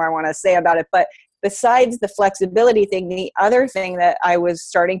lot more I want to say about it, but besides the flexibility thing, the other thing that I was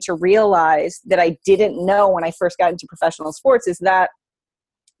starting to realize that I didn't know when I first got into professional sports is that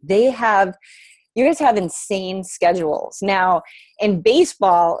they have You guys have insane schedules. Now, in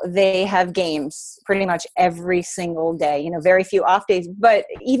baseball, they have games pretty much every single day, very few off days. But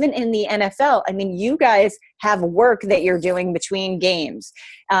even in the NFL, I mean, you guys have work that you're doing between games,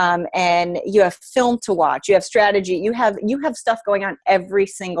 and you have film to watch, you have strategy, you have stuff going on every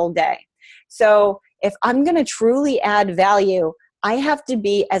single day. So if I'm going to truly add value, I have to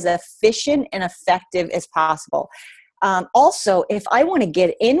be as efficient and effective as possible. Also, if I want to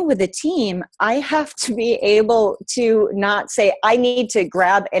get in with a team, I have to be able to not say, I need to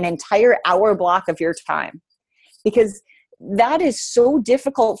grab an entire hour block of your time, because that is so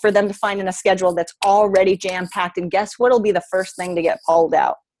difficult for them to find in a schedule that's already jam-packed. And guess what will be the first thing to get pulled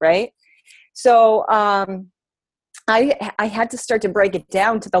out, right? So I had to start to break it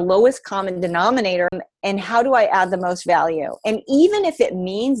down to the lowest common denominator, and how do I add the most value? And even if it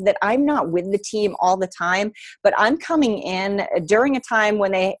means that I'm not with the team all the time, but I'm coming in during a time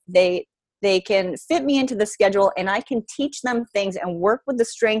when they can fit me into the schedule, and I can teach them things and work with the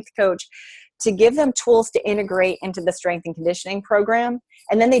strength coach to give them tools to integrate into the strength and conditioning program.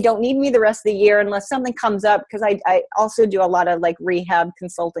 And then they don't need me the rest of the year unless something comes up, because I also do a lot of like rehab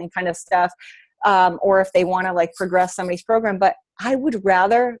consulting kind of stuff. Or if they want to like progress somebody's program, but I would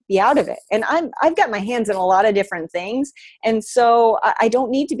rather be out of it. And I've got my hands in a lot of different things. And so I don't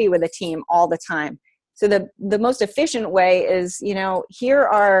need to be with a team all the time. So the most efficient way is, here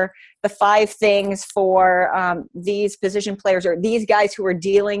are the 5 things for these position players, or these guys who are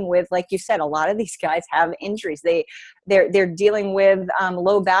dealing with, like you said, a lot of these guys have injuries. They're dealing with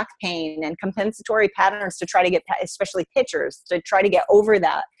low back pain and compensatory patterns to try to get, especially pitchers, to try to get over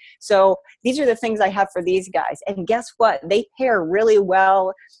that. So these are the things I have for these guys. And guess what? They pair really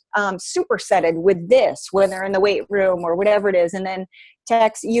well, supersetted with this when they're in the weight room or whatever it is. And then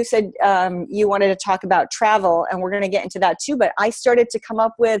Tex, you said you wanted to talk about travel, and we're going to get into that too. But I started to come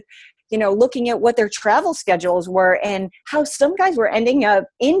up with, looking at what their travel schedules were and how some guys were ending up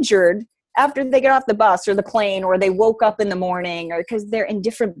injured after they get off the bus or the plane, or they woke up in the morning, or because they're in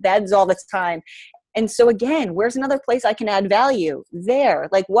different beds all the time. And so again, where's another place I can add value there?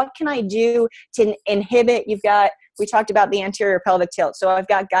 Like, what can I do to inhibit? We talked about the anterior pelvic tilt. So I've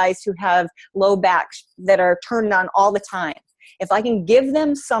got guys who have low backs that are turned on all the time. If I can give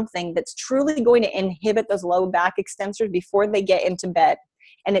them something that's truly going to inhibit those low back extensors before they get into bed,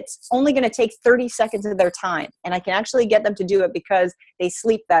 and it's only going to take 30 seconds of their time, and I can actually get them to do it because they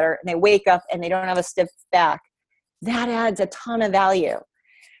sleep better and they wake up and they don't have a stiff back, that adds a ton of value.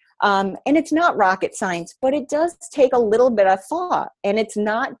 And it's not rocket science, but it does take a little bit of thought, and it's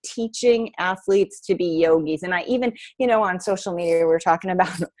not teaching athletes to be yogis. And I even, on social media, we were talking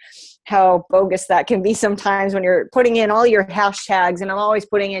about how bogus that can be sometimes when you're putting in all your hashtags, and I'm always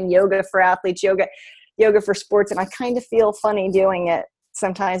putting in yoga for athletes, yoga for sports. And I kind of feel funny doing it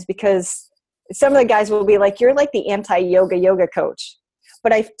sometimes, because some of the guys will be like, you're like the anti-yoga coach.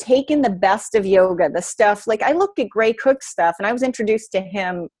 But I've taken the best of yoga, the stuff, like I looked at Gray Cook's stuff, and I was introduced to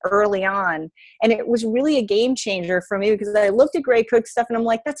him early on. And it was really a game changer for me, because I looked at Gray Cook's stuff and I'm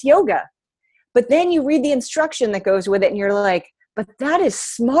like, that's yoga. But then you read the instruction that goes with it and you're like, but that is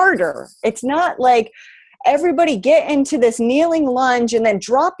smarter. It's not like everybody get into this kneeling lunge and then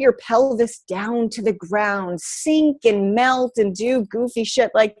drop your pelvis down to the ground, sink and melt and do goofy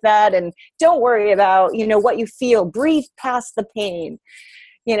shit like that. And don't worry about, what you feel, breathe past the pain.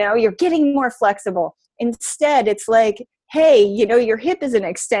 You're getting more flexible. Instead, it's like, hey, your hip is an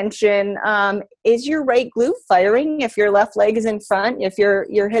extension. Is your right glute firing if your left leg is in front? If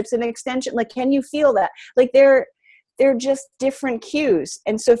your hip's an extension, like, can you feel that? Like, they're just different cues.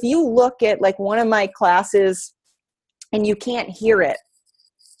 And so if you look at like one of my classes and you can't hear it,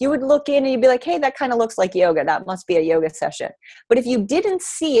 you would look in and you'd be like, hey, that kind of looks like yoga. That must be a yoga session. But if you didn't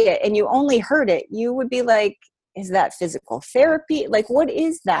see it and you only heard it, you would be like, is that physical therapy? Like, what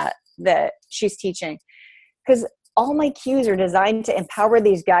is that she's teaching? Because all my cues are designed to empower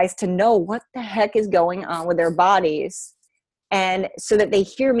these guys to know what the heck is going on with their bodies. And so that they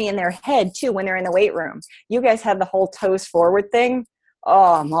hear me in their head too when they're in the weight room. You guys have the whole toes forward thing.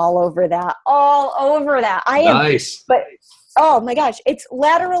 Oh, I'm all over that. I am. Nice. But oh my gosh, it's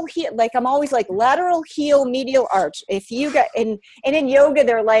lateral heel. Like, I'm always like lateral heel, medial arch. If you got and in yoga,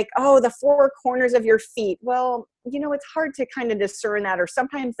 they're like, oh, the 4 corners of your feet. Well, it's hard to kind of discern that. Or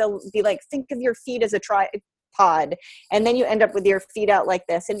sometimes they'll be like, think of your feet as a tripod, and then you end up with your feet out like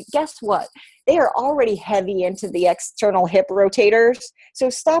this. And guess what? They are already heavy into the external hip rotators. So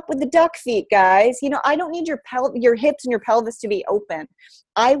stop with the duck feet, guys. I don't need your hips and your pelvis to be open.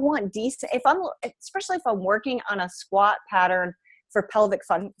 I want decent, especially if I'm working on a squat pattern for pelvic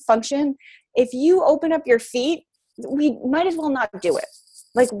function, if you open up your feet, we might as well not do it.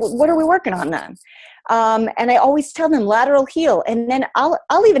 Like, what are we working on then? And I always tell them lateral heel. And then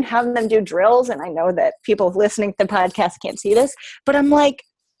I'll even have them do drills. And I know that people listening to the podcast can't see this, but I'm like,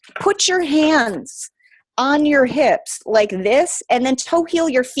 put your hands on your hips like this, and then toe heel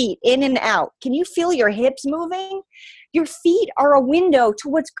your feet in and out. Can you feel your hips moving? Your feet are a window to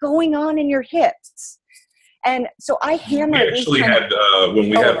what's going on in your hips. And so I hammer. We actually had, when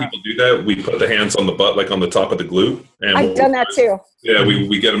we have people do that, we put the hands on the butt, like on the top of the glute. And I've done that too. Yeah,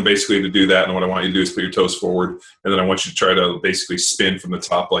 we get them basically to do that. And what I want you to do is put your toes forward. And then I want you to try to basically spin from the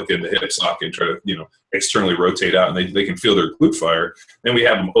top, like in the hip socket, and try to, externally rotate out. And they can feel their glute fire. Then we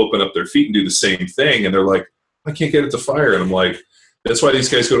have them open up their feet and do the same thing. And they're like, I can't get it to fire. And I'm like, that's why these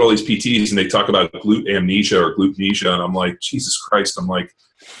guys go to all these PTs and they talk about glute amnesia or glutenesia. And I'm like, Jesus Christ. I'm like,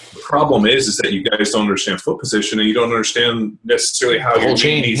 the problem is that you guys don't understand foot position, and you don't understand necessarily how your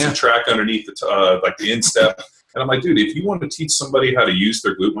knee needs to track underneath the like the instep. And I'm like, dude, if you want to teach somebody how to use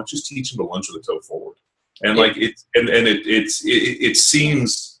their glute, why don't you just teach them to lunge with the toe forward? And like it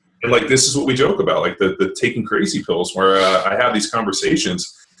seems, and like this is what we joke about, like the taking crazy pills, where I have these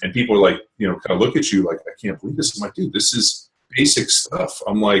conversations and people are like, kind of look at you like, I can't believe this. I'm like, dude, this is basic stuff.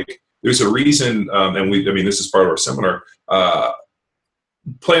 I'm like, there's a reason, and this is part of our seminar.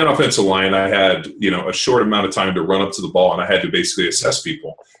 Playing offensive line, I had, a short amount of time to run up to the ball, and I had to basically assess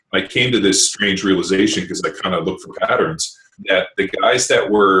people. I came to this strange realization, because I kind of looked for patterns, that the guys that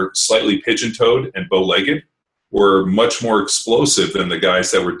were slightly pigeon-toed and bow-legged were much more explosive than the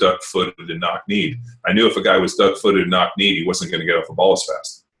guys that were duck-footed and knock-kneed. I knew if a guy was duck-footed and knock-kneed, he wasn't going to get off the ball as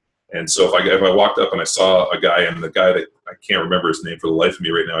fast. And so if I walked up and I saw a guy, and the guy that I can't remember his name for the life of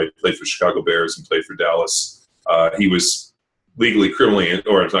me right now, he played for Chicago Bears and played for Dallas. He was legally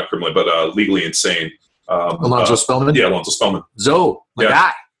insane. Alonzo Spellman? Yeah, Alonzo Spellman. My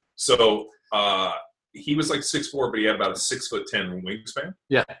guy. So he was like 6'4", but he had about a 6'10" wingspan.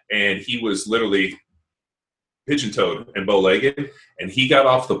 Yeah. And he was literally pigeon-toed and bow-legged, and he got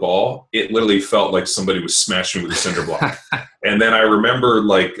off the ball. It literally felt like somebody was smashing with a cinder block. And then I remember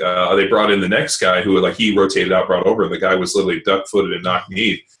they brought in the next guy who he rotated out, brought over, and the guy was literally duck-footed and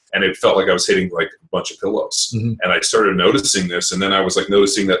knock-kneed. And it felt like I was hitting like a bunch of pillows. Mm-hmm. And I started noticing this. And then I was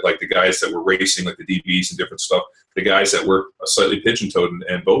noticing that the guys that were racing, like the DBs and different stuff, the guys that were slightly pigeon-toed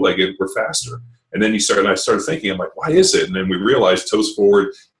and bow-legged were faster. And then I started thinking, I'm like, why is it? And then we realized toes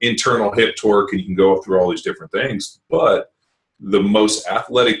forward, internal hip torque, and you can go through all these different things. But the most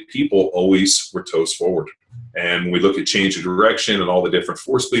athletic people always were toes forward. And when we look at change of direction and all the different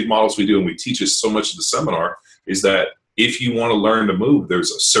force bleed models we do, and we teach us so much in the seminar, is that if you want to learn to move,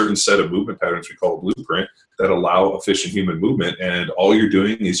 there's a certain set of movement patterns we call a blueprint that allow efficient human movement. And all you're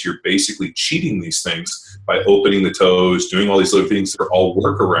doing is you're basically cheating these things by opening the toes, doing all these little things that are all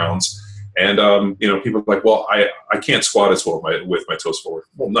workarounds. And, people are like, well, I can't squat as well with my toes forward.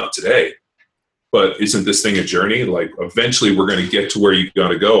 Well, not today. But isn't this thing a journey? Eventually we're going to get to where you're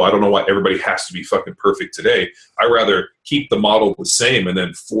going to go. I don't know why everybody has to be fucking perfect today. I rather keep the model the same and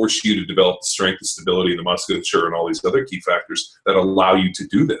then force you to develop the strength, the stability, and the musculature and all these other key factors that allow you to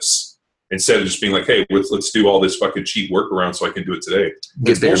do this. Instead of just being like, hey, let's do all this fucking cheat workaround so I can do it today.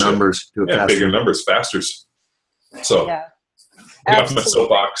 Get bigger numbers. Do it faster. Bigger numbers, faster. So, yeah. Get off my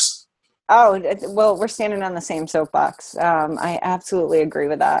soapbox. Oh, well, we're standing on the same soapbox. I absolutely agree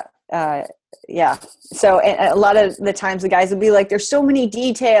with that. Yeah. So a lot of the times the guys will be like, there's so many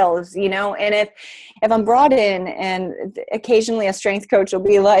details, and if I'm brought in, and occasionally a strength coach will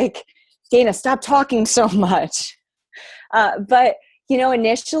be like, Dana, stop talking so much. But,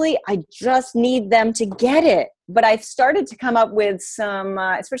 initially I just need them to get it. But I've started to come up with some,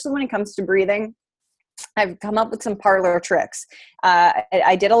 especially when it comes to breathing, I've come up with some parlor tricks.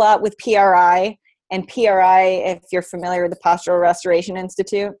 I did a lot with PRI, and PRI, if you're familiar with the Postural Restoration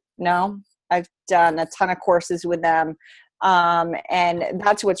Institute, no, I've done a ton of courses with them. And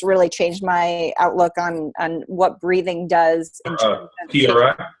that's what's really changed my outlook on what breathing does.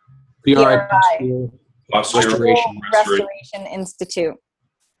 PRI? Postural Restoration Institute.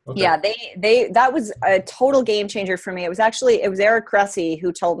 Okay. Yeah, that was a total game changer for me. It was Eric Cressy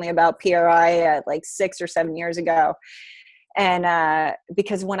who told me about PRI 6 or 7 years ago. And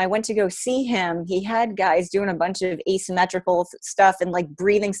because when I went to go see him, he had guys doing a bunch of asymmetrical stuff and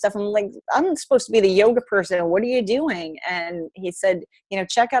breathing stuff. I'm like, I'm supposed to be the yoga person. What are you doing? And he said,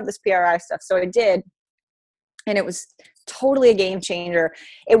 check out this PRI stuff. So I did. And it was totally a game changer.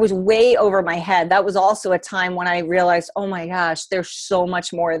 It was way over my head. That was also a time when I realized, oh my gosh, there's so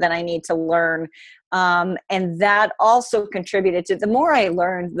much more that I need to learn. And that also contributed to, the more I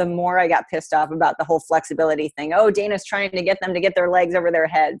learned, the more I got pissed off about the whole flexibility thing. Oh, Dana's trying to get them to get their legs over their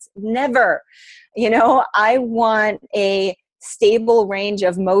heads. Never. I want a stable range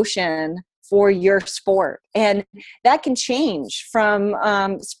of motion for your sport. And that can change from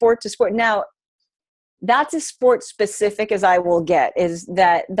sport to sport. Now, that's as sport specific as I will get, is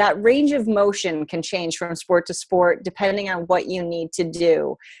that range of motion can change from sport to sport depending on what you need to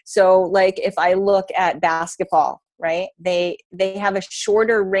do. So like if I look at basketball, right, they have a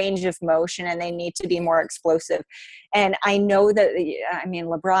shorter range of motion and they need to be more explosive. And I know that, I mean,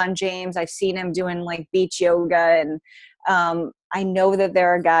 LeBron James, I've seen him doing like beach yoga, and I know that there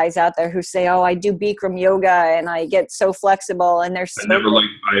are guys out there who say, oh, I do Bikram yoga and I get so flexible, and there's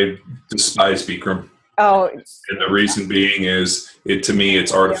I despise Bikram. Oh, and the reason being is, to me,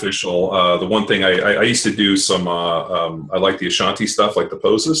 it's artificial. The one thing I used to do some, I like the Ashanti stuff, like the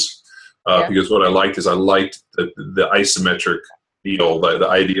poses, because what I liked the isometric deal, the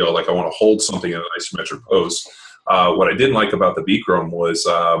ideal, like I want to hold something in an isometric pose. What I didn't like about the Bikram was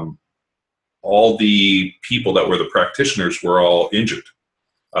all the people that were the practitioners were all injured.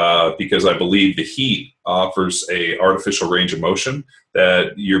 Because I believe the heat offers a artificial range of motion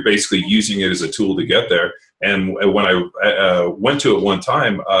that you're basically using it as a tool to get there. And when I went to it one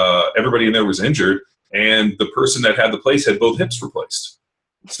time, everybody in there was injured, and the person that had the place had both hips replaced.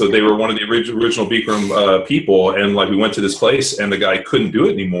 So they were one of the original Bikram people, and like we went to this place, and the guy couldn't do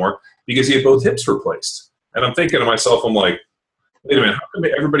it anymore because he had both hips replaced. And I'm thinking to myself, I'm like, wait a minute, how come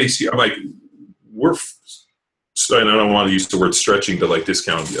everybody's here? I'm like, and I don't want to use the word stretching to like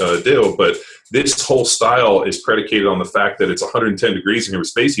discount deal, but this whole style is predicated on the fact that it's 110 degrees in here with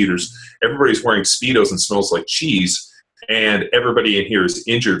space heaters. Everybody's wearing Speedos and smells like cheese, and everybody in here is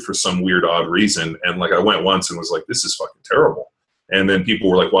injured for some weird, odd reason. And like I went once and was like, this is fucking terrible. And then people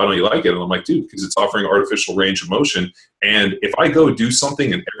were like, why don't you like it? And I'm like, dude, because it's offering artificial range of motion. And if I go do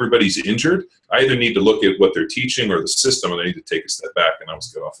something and everybody's injured, I either need to look at what they're teaching or the system, and I need to take a step back. And I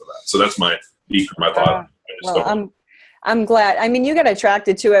was good off of that. So that's my thought. Well, I'm glad. I mean, you got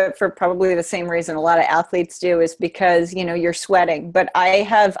attracted to it for probably the same reason a lot of athletes do, is because, you know, you're sweating. But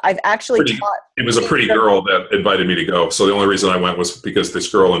I've actually taught. It was a pretty girl that invited me to go. So the only reason I went was because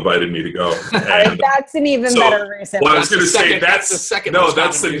this girl invited me to go. And that's an even better reason. Well, I was going to say that's the second. No,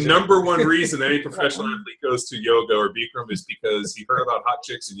 that's the number one reason any professional athlete goes to yoga or Bikram is because he heard about hot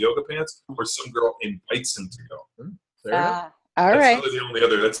chicks in yoga pants, or some girl invites him to go. All right.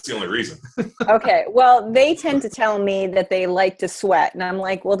 That's the only reason. Okay. Well, they tend to tell me that they like to sweat. And I'm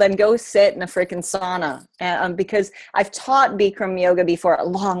like, well, then go sit in a freaking sauna. Because I've taught Bikram yoga before a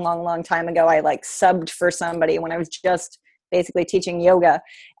long, long, long time ago. I like subbed for somebody when I was just basically teaching yoga.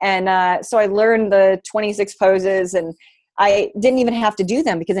 And so I learned the 26 poses, and I didn't even have to do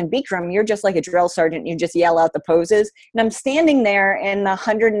them because in Bikram, you're just like a drill sergeant. You just yell out the poses. And I'm standing there in the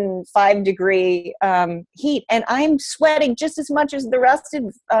 105-degree heat, and I'm sweating just as much as the rest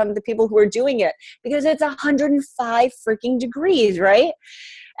of the people who are doing it, because it's 105 freaking degrees, right?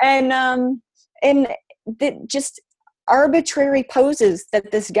 And just arbitrary poses that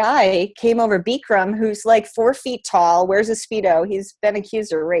this guy came over, Bikram, who's like 4 feet tall, wears a Speedo. He's been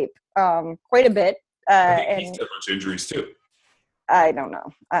accused of rape quite a bit. And he's got a bunch of injuries too. I don't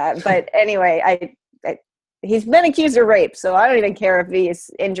know. But anyway, he's been accused of rape, so I don't even care if he's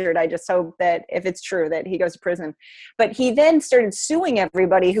injured. I just hope that if it's true that he goes to prison. But he then started suing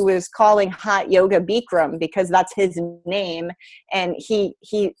everybody who was calling hot yoga Bikram, because that's his name, and he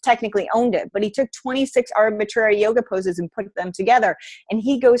technically owned it. But he took 26 arbitrary yoga poses and put them together, and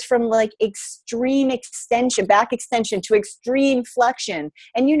he goes from like extreme extension, back extension, to extreme flexion.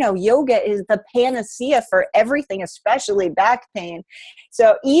 And you know, yoga is the panacea for everything, especially back pain.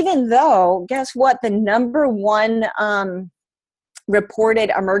 So even though, guess what, the number one reported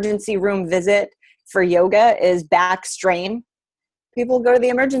emergency room visit for yoga is back strain. People go to the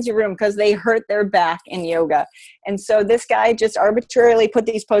emergency room because they hurt their back in yoga. And so this guy just arbitrarily put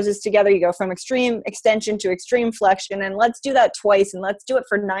these poses together. You go from extreme extension to extreme flexion, and let's do that twice, and let's do it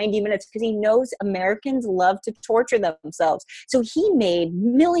for 90 minutes, because he knows Americans love to torture themselves. So he made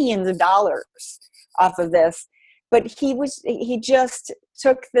millions of dollars off of this. But he just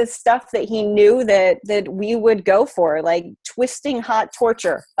took the stuff that he knew that we would go for, like twisting hot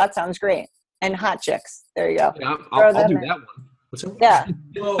torture. That sounds great. And hot chicks. There you go. Yeah, I'll do that one. What's that?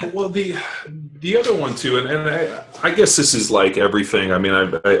 Yeah. Well, the other one too, and I guess this is like everything. I mean,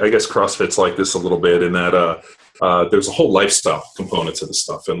 I guess CrossFit's like this a little bit in that there's a whole lifestyle component to the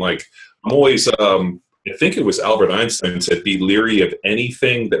stuff. And like, I'm always, I think it was Albert Einstein said, be leery of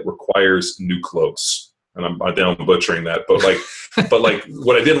anything that requires new clothes. And I'm butchering that, but like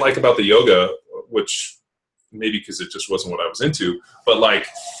what I didn't like about the yoga, which maybe because it just wasn't what I was into, but like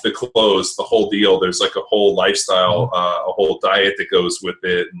the clothes, the whole deal, there's like a whole lifestyle, a whole diet that goes with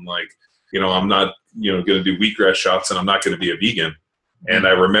it. And like, you know, I'm not going to do wheatgrass shots and I'm not going to be a vegan. And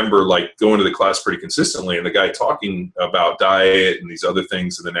I remember like going to the class pretty consistently and the guy talking about diet and these other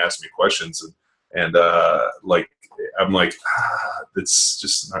things and then asking me questions. And like, I'm like, that's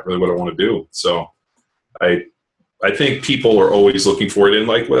just not really what I want to do. So I think people are always looking for it. And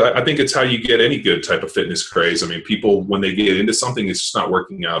like, I think it's how you get any good type of fitness craze. I mean, people, when they get into something, it's just not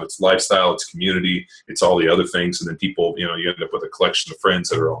working out. It's lifestyle, it's community, it's all the other things. And then people, you end up with a collection of friends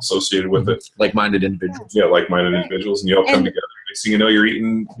that are all associated with it. Like-minded individuals. Yeah, like-minded individuals. And you all come together. Next thing you know, you're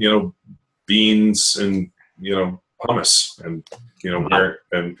eating, beans and, hummus and,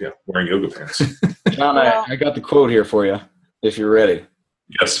 wearing yoga pants. John, I got the quote here for you, if you're ready.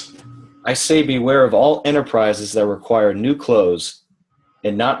 Yes. I say beware of all enterprises that require new clothes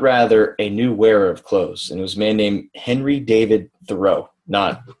and not rather a new wearer of clothes. And it was a man named Henry David Thoreau,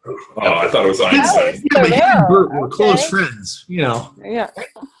 not. Oh, I thought it was Einstein. We're close friends, Yeah.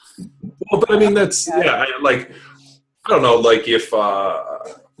 Well, but I mean, that's, I don't know, like if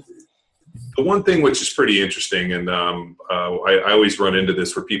the one thing which is pretty interesting, and I always run into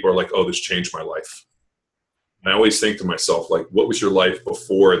this where people are like, oh, this changed my life. And I always think to myself, like, what was your life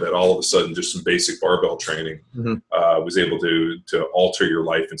before that all of a sudden just some basic barbell training was able to alter your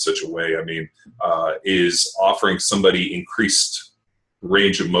life in such a way? I mean, is offering somebody increased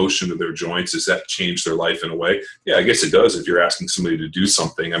range of motion to their joints, does that change their life in a way? Yeah, I guess it does if you're asking somebody to do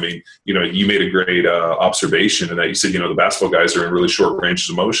something. I mean, you made a great observation in that you said, the basketball guys are in really short ranges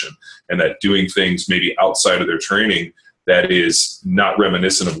of motion and that doing things maybe outside of their training that is not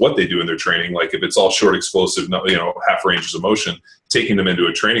reminiscent of what they do in their training. Like if it's all short explosive, half ranges of motion, taking them into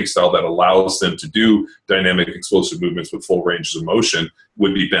a training style that allows them to do dynamic explosive movements with full ranges of motion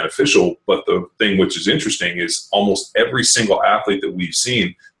would be beneficial. But the thing which is interesting is almost every single athlete that we've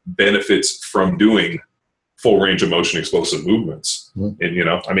seen benefits from doing full range of motion explosive movements.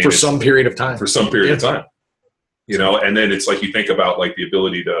 And for some period of time. For some period of time. And then it's like you think about like the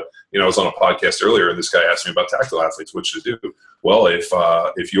ability to, I was on a podcast earlier and this guy asked me about tactical athletes, what should I do? Well,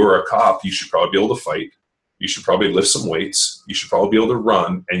 if you're a cop, you should probably be able to fight. You should probably lift some weights. You should probably be able to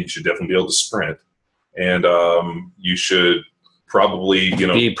run, and you should definitely be able to sprint. And you should probably,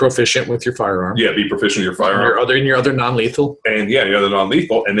 be proficient with your firearm. Yeah, be proficient with your firearm. Your other non-lethal. And your other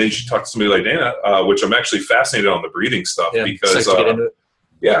non-lethal. And then you should talk to somebody like Dana, which I'm actually fascinated on the breathing stuff because. To get into it.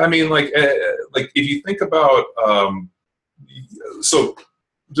 Yeah, I mean, like if you think about, so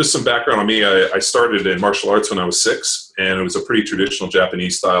just some background on me, I started in martial arts when I was 6, and it was a pretty traditional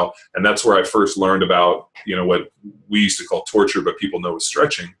Japanese style, and that's where I first learned about, what we used to call torture, but people know as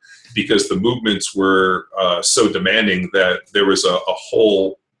stretching, because the movements were so demanding that there was a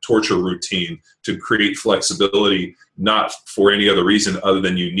whole torture routine to create flexibility, not for any other reason other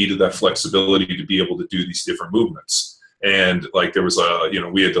than you needed that flexibility to be able to do these different movements. And like there was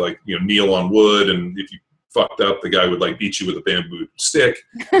we had to kneel on wood, and if you fucked up, the guy would beat you with a bamboo stick.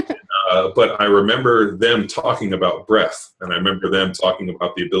 But I remember them talking about breath, and I remember them talking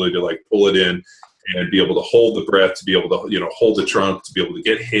about the ability to pull it in and be able to hold the breath, to be able to hold the trunk, to be able to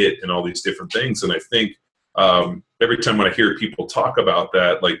get hit, and all these different things. And I think every time when I hear people talk about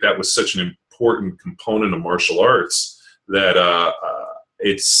that, that was such an important component of martial arts that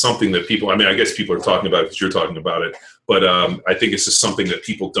it's something that people, I guess people are talking about it because you're talking about it, but I think it's just something that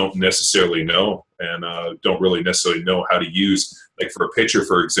people don't necessarily know and don't really necessarily know how to use. Like for a pitcher,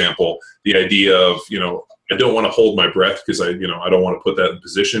 for example, the idea of, I don't want to hold my breath because I don't want to put that in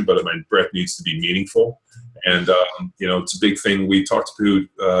position, but my breath needs to be meaningful. And, it's a big thing we talked to,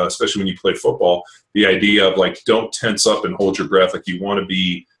 especially when you play football, the idea of don't tense up and hold your breath. You want to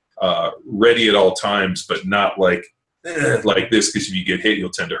be ready at all times, but not like this, because if you get hit, you'll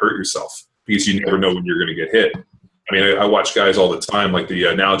tend to hurt yourself because you never know when you're going to get hit. I watch guys all the time. The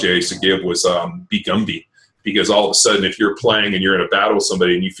analogy I used to give was be Gumby, because all of a sudden, if you're playing and you're in a battle with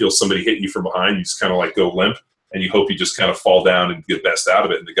somebody and you feel somebody hitting you from behind, you just kind of go limp, and you hope you just kind of fall down and get best out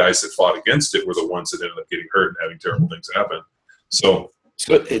of it. And the guys that fought against it were the ones that ended up getting hurt and having terrible things happen. So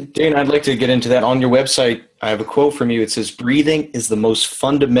Dana, I'd like to get into that. On your website, I have a quote from you. It says, "Breathing is the most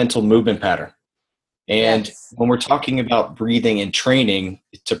fundamental movement pattern." And when we're talking about breathing and training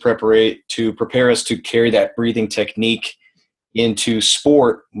to prepare us to carry that breathing technique into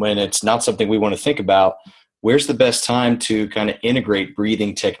sport, when it's not something we want to think about, where's the best time to kind of integrate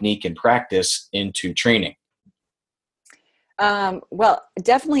breathing technique and practice into training? Well,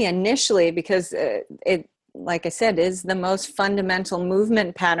 definitely initially, because it, like I said, is the most fundamental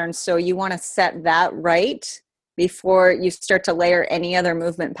movement pattern. So you want to set that right before you start to layer any other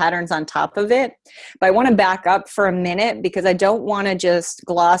movement patterns on top of it. But I want to back up for a minute, because I don't want to just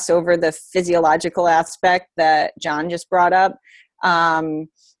gloss over the physiological aspect that John just brought up.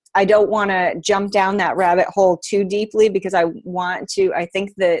 I don't want to jump down that rabbit hole too deeply, because I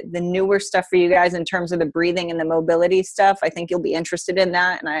think the newer stuff for you guys in terms of the breathing and the mobility stuff, I think you'll be interested in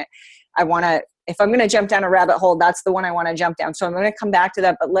that. And I want to, if I'm going to jump down a rabbit hole, that's the one I want to jump down. So I'm going to come back to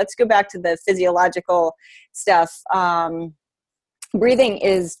that, but let's go back to the physiological stuff. Breathing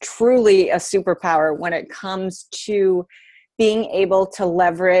is truly a superpower when it comes to being able to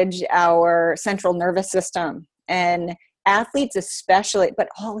leverage our central nervous system. And athletes especially, but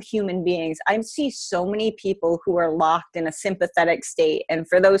all human beings. I see so many people who are locked in a sympathetic state. And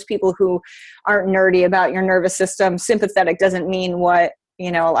for those people who aren't nerdy about your nervous system, sympathetic doesn't mean what,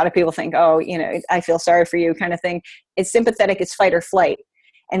 a lot of people think, oh, I feel sorry for you kind of thing. It's sympathetic, it's fight or flight.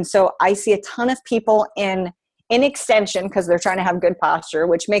 And so I see a ton of people in extension because they're trying to have good posture,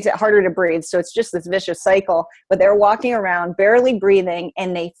 which makes it harder to breathe. So it's just this vicious cycle, but they're walking around barely breathing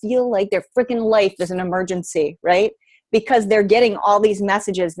and they feel like their freaking life is an emergency, right? Because they're getting all these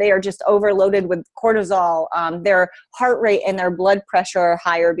messages. They are just overloaded with cortisol. Their heart rate and their blood pressure are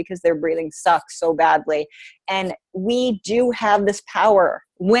higher because their breathing sucks so badly. And we do have this power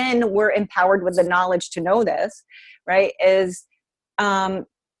when we're empowered with the knowledge to know this, right? Is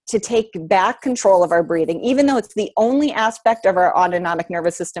to take back control of our breathing, even though it's the only aspect of our autonomic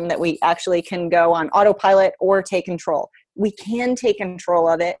nervous system that we actually can go on autopilot or take control. We can take control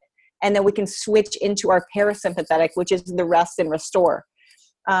of it, and then we can switch into our parasympathetic, which is the rest and restore,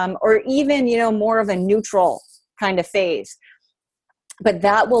 or even, more of a neutral kind of phase. But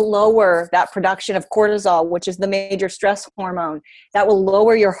that will lower that production of cortisol, which is the major stress hormone. That will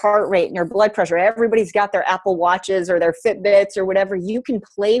lower your heart rate and your blood pressure. Everybody's got their Apple Watches or their Fitbits or whatever. You can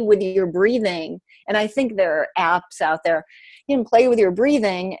play with your breathing. And I think there are apps out there. You can play with your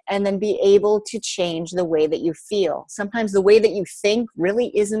breathing and then be able to change the way that you feel. Sometimes the way that you think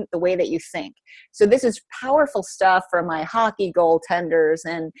really isn't the way that you think. So this is powerful stuff for my hockey goaltenders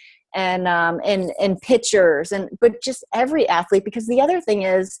and pitchers, but just every athlete, because the other thing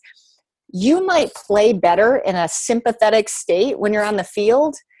is you might play better in a sympathetic state when you're on the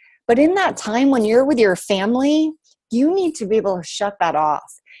field, but in that time when you're with your family, you need to be able to shut that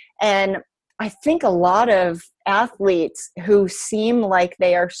off. And I think a lot of athletes who seem like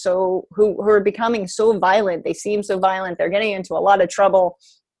they are who are becoming so violent, they seem so violent, they're getting into a lot of trouble.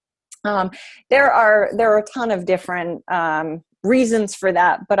 There are a ton of different reasons for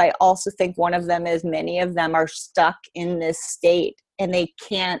that, but I also think one of them is many of them are stuck in this state and they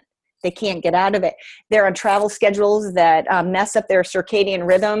can't get out of it. They're on travel schedules that mess up their circadian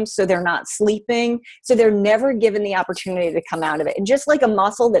rhythms, so they're not sleeping, so they're never given the opportunity to come out of it. And just like a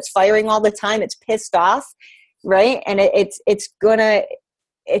muscle that's firing all the time, it's pissed off, right? And it's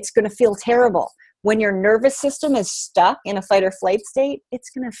gonna feel terrible. When your nervous system is stuck in a fight or flight state,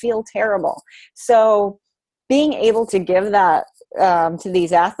 it's gonna feel terrible. So being able to give that to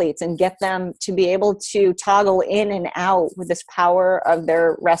these athletes and get them to be able to toggle in and out with this power of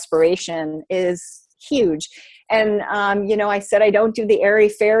their respiration is huge. And, I said I don't do the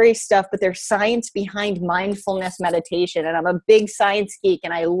airy-fairy stuff, but there's science behind mindfulness meditation. And I'm a big science geek,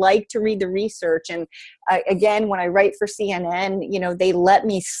 and I like to read the research. And again, when I write for CNN, they let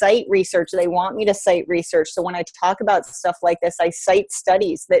me cite research. They want me to cite research. So when I talk about stuff like this, I cite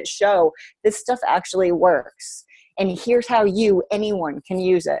studies that show this stuff actually works. And here's how anyone can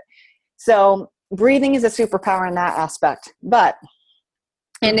use it. So breathing is a superpower in that aspect. But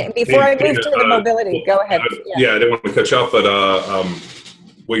and before I move to the mobility, go ahead. Yeah, I didn't want to cut you off, but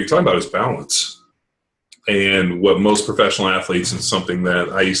what you're talking about is balance. And what most professional athletes, and something that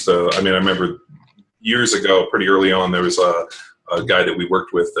I remember years ago, pretty early on, there was a guy that we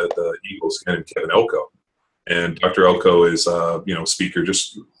worked with at the Eagles named Kevin Elko. And Dr. Elko is, speaker,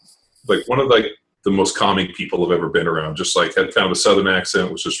 just like one of the most calming people I've ever been around. Just like had kind of a Southern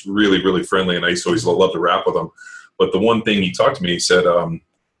accent, was just really, really friendly. And I used to always love to rap with him. But the one thing he talked to me, he said,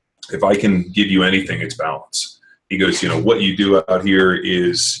 if I can give you anything, it's balance. He goes, what you do out here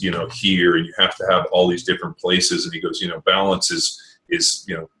is, here, and you have to have all these different places. And he goes, balance is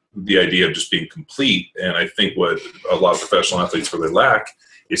the idea of just being complete. And I think what a lot of professional athletes really lack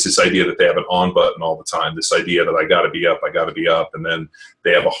is this idea that they have an on button all the time, this idea that I got to be up. And then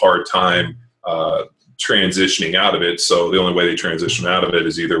they have a hard time transitioning out of it. So the only way they transition out of it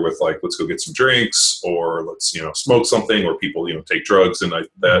is either with let's go get some drinks, or let's smoke something, or people take drugs. And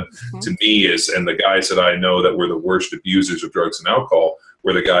that to me is, and the guys that I know that were the worst abusers of drugs and alcohol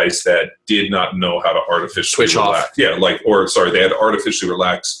were the guys that did not know how to artificially switch relax. off. They had to artificially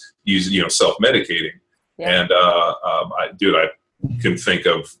relax using self-medicating. Yeah. And I can think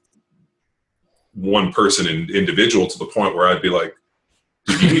of one person individual to the point where I'd be like,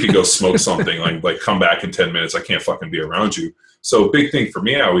 you need to go smoke something, like come back in 10 minutes. I can't fucking be around you. So big thing for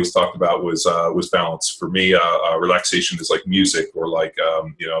me, I always talked about was balance. For me, relaxation is like music or like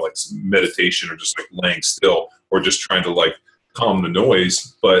meditation or just like laying still or just trying to like calm the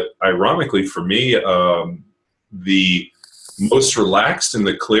noise. But ironically for me, the most relaxed and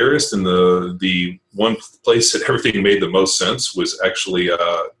the clearest and the one place that everything made the most sense was actually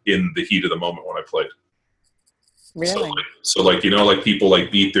in the heat of the moment when I played. Really? So like people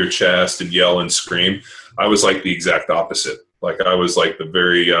like beat their chest and yell and scream. I was like the exact opposite. Like I was like the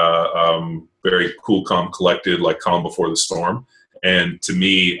very very cool, calm, collected, like calm before the storm. And to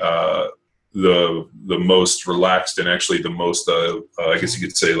me, the most relaxed and actually the most I guess you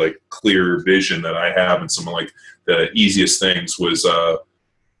could say like clear vision that I have, and some of like the easiest things was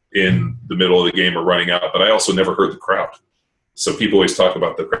in the middle of the game or running out. But I also never heard the crowd. So people always talk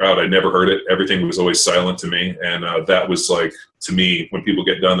about the crowd. I never heard it. Everything was always silent to me. And that was like, to me, when people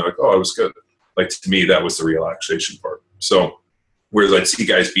get done, they're like, oh, I was good. Like to me, that was the relaxation part. So whereas I'd see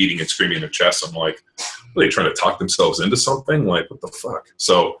guys beating and screaming their chests, I'm like, are they trying to talk themselves into something? Like, what the fuck?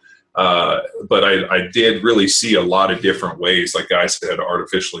 So, but I did really see a lot of different ways, like guys that had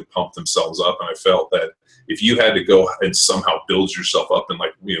artificially pumped themselves up. And I felt that if you had to go and somehow build yourself up and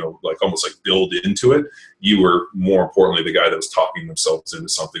like, like almost like build into it, you were more importantly the guy that was talking themselves into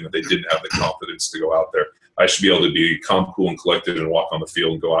something that they didn't have the confidence to go out there. I should be able to be calm, cool, and collected and walk on the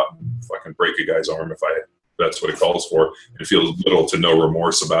field and go out and fucking break a guy's arm if that's what it calls for, and feel little to no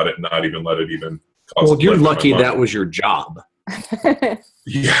remorse about it and not even let it even cause. Well, you're lucky that was your job.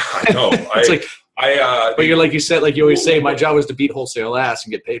 Yeah, I know. It's like, but you're like you said, like you always say, my job was to beat wholesale ass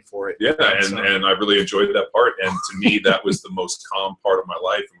and get paid for it. Yeah, and I really enjoyed that part. And to me, that was the most calm part of my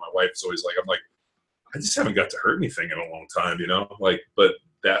life. And my wife's always like, I'm like, I just haven't got to hurt anything in a long time, like, but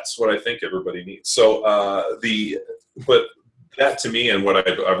that's what I think everybody needs. So but that to me, and what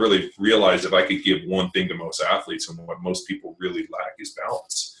I really realized, if I could give one thing to most athletes and what most people really lack is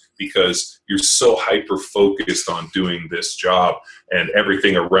balance. Because you're so hyper focused on doing this job and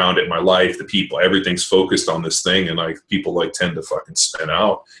everything around it, my life, the people, everything's focused on this thing, and like people like tend to fucking spin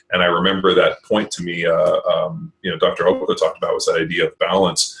out. And I remember that point to me, Dr. Oka talked about, was that idea of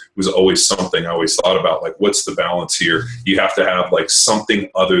balance was always something I always thought about. Like, what's the balance here? You have to have like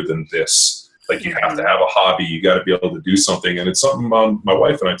something other than this. Like you have to have a hobby. You got to be able to do something, and it's something my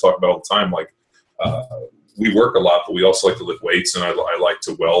wife and I talk about all the time. Like. We work a lot, but we also like to lift weights, and I like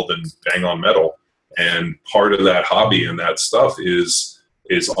to weld and bang on metal. And part of that hobby and that stuff is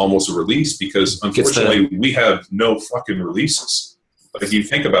almost a release, because unfortunately we have no fucking releases. Like if you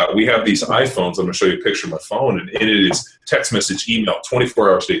think about it, we have these iPhones. I'm going to show you a picture of my phone, and in it is text message, email,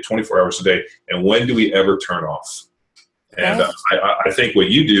 24 hours a day, 24 hours a day. And when do we ever turn off? And I think what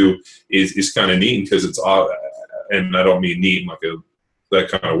you do is kind of neat, because it's, and I don't mean neat in like that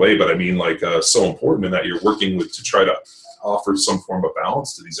kind of way, but I mean like so important in that you're working with to try to offer some form of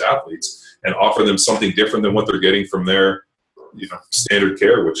balance to these athletes and offer them something different than what they're getting from their standard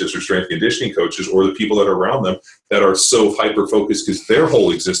care, which is their strength and conditioning coaches or the people that are around them that are so hyper focused because their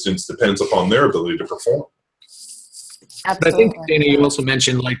whole existence depends upon their ability to perform. Absolutely. But I think, Dana, you also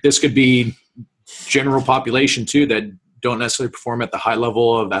mentioned like this could be general population too that don't necessarily perform at the high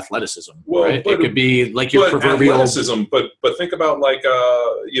level of athleticism. Well, right? It could be like your proverbial athleticism, but think about like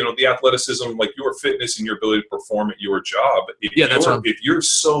the athleticism, like your fitness and your ability to perform at your job. If you're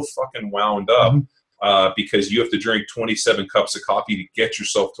so fucking wound up because you have to drink 27 cups of coffee to get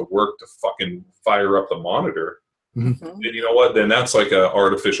yourself to work to fucking fire up the monitor, then you know what? Then that's like an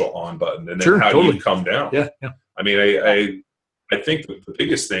artificial on button. And then how do you come down? Yeah. I mean, I think the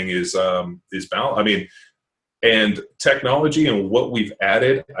biggest thing is balance. I mean. And technology and what we've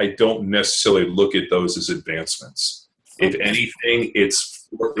added, I don't necessarily look at those as advancements. If anything, it's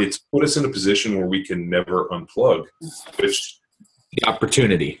put us in a position where we can never unplug, which the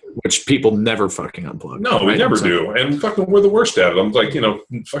opportunity, which people never fucking unplug. No, right? We never do. And fucking we're the worst at it. I'm like,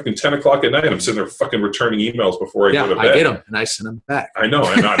 fucking 10 o'clock at night, I'm sitting there fucking returning emails before I go to bed. I get them and I send them back. I know,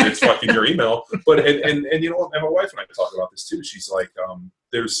 and it's fucking your email. But and you know what? And my wife and I talk about this too. She's like,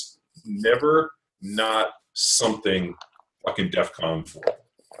 there's never not something fucking DEFCON for.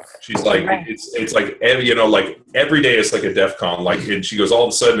 She's like, it's like every day it's like a DEFCON. Like, and she goes, all of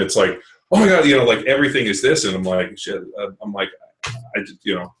a sudden it's like, oh my god, like everything is this, and I'm like, shit. I'm like,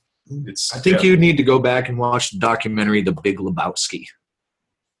 it's. I think you need to go back and watch the documentary, The Big Lebowski.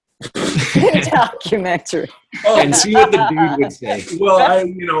 Documentary. And see what the dude would say. Well,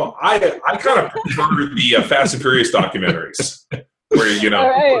 I kind of prefer the Fast and Furious documentaries. Where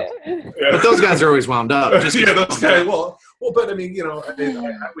but those guys are always wound up. Those guys. Well, but I mean, I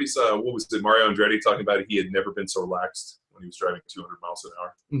always what was it? Mario Andretti talking about it. He had never been so relaxed when he was driving 200 miles an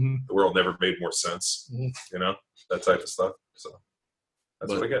hour. Mm-hmm. The world never made more sense, that type of stuff. So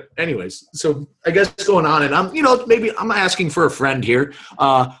that's what I get. Anyways, so I guess going on, and maybe I'm asking for a friend here.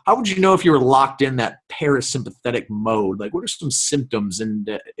 How would you know if you were locked in that parasympathetic mode? Like, what are some symptoms?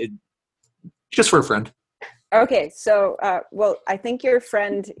 And just for a friend. Okay, so, well, I think your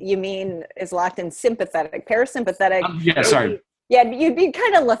friend, you mean, is locked in sympathetic. Parasympathetic. Yeah, sorry. You'd be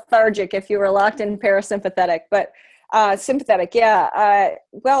kind of lethargic if you were locked in parasympathetic, but sympathetic, yeah.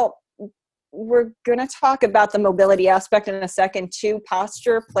 Well, we're going to talk about the mobility aspect in a second too.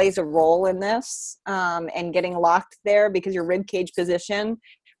 Posture plays a role in this, and getting locked there because your rib cage position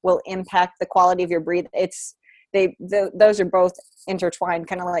will impact the quality of your breathing. Those are both intertwined,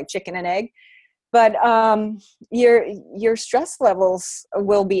 kind of like chicken and egg. But your stress levels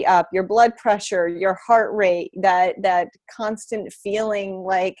will be up, your blood pressure, your heart rate, that constant feeling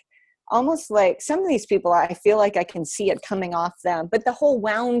like, almost like some of these people, I feel like I can see it coming off them, but the whole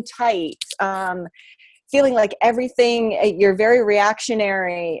wound tight, feeling like everything, you're very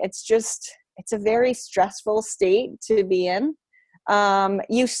reactionary. It's a very stressful state to be in.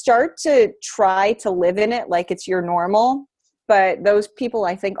 You start to try to live in it like it's your normal. But those people,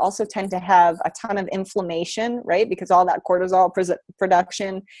 I think, also tend to have a ton of inflammation, right? Because all that cortisol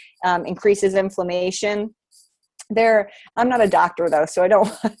production increases inflammation. I'm not a doctor though, so I don't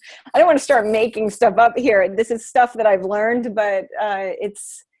want to start making stuff up here. This is stuff that I've learned, but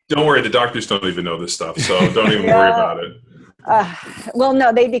it's. Don't worry, the doctors don't even know this stuff, so don't even worry about it. Well,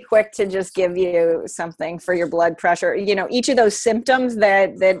 no, they'd be quick to just give you something for your blood pressure. Each of those symptoms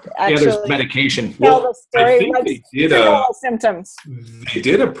that actually there's medication. Tell the story. I think they did symptoms. They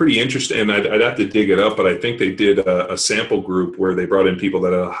did a pretty interesting, and I'd have to dig it up, but I think they did a sample group where they brought in people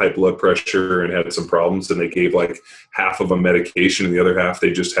that had high blood pressure and had some problems, and they gave like half of them medication, and the other half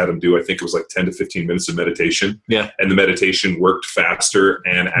they just had them do, I think it was like 10 to 15 minutes of meditation. Yeah. And the meditation worked faster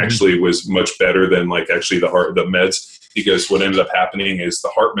and actually was much better than like actually the meds. Because what ended up happening is the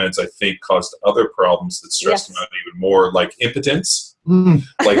heart meds, I think, caused other problems that stressed them out even more, like impotence.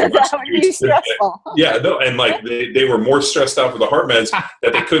 Like that would be stressful. Yeah, no, and like they were more stressed out with the heart meds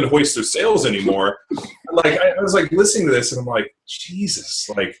that they couldn't hoist their sails anymore. Like I was like listening to this, and I'm like, Jesus,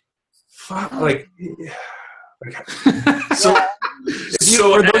 like, fuck, like. So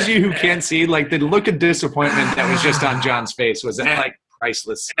for those of you who can't see, like the look of disappointment that was just on John's face was like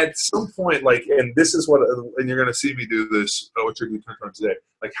priceless. At some point, like, and this is what, and you're going to see me do this, what you're going to turn today.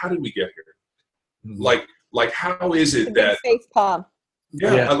 Like, how did we get here? Mm-hmm. Like, how is it that faith palm?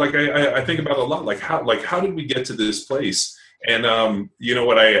 Yeah, like I think about it a lot. Like how did we get to this place? And you know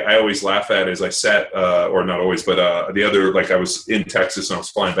what I always laugh at is I sat, or not always, but the other, like I was in Texas and I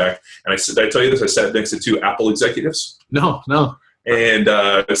was flying back, and did I tell you this? I sat next to two Apple executives. No. And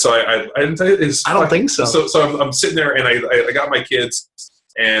so I didn't tell you this. I don't think so. So I'm sitting there, and I got my kids,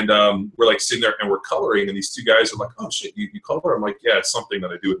 and we're like sitting there, and we're coloring, and these two guys are like, "Oh shit, you color?" I'm like, "Yeah, it's something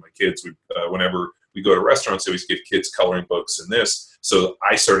that I do with my kids. Whenever we go to restaurants, they always give kids coloring books and this." So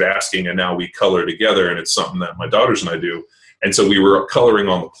I started asking, and now we color together, and it's something that my daughters and I do. And so we were coloring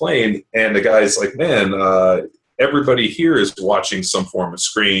on the plane, and the guy's like, "Man, everybody here is watching some form of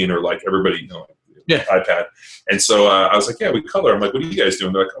screen, or like everybody, yeah. iPad." And so I was like, "Yeah, we color." I'm like, "What are you guys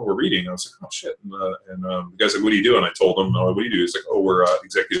doing?" They're like, "Oh, we're reading." I was like, "Oh shit!" And the guy's like, "What do you do?" And I told him, "What do you do?" He's like, "Oh, we're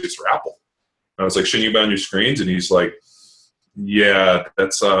executives for Apple." And I was like, "Shouldn't you be on your screens?" And he's like, "Yeah,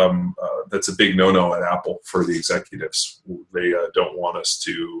 that's a big no-no at Apple for the executives. They don't want us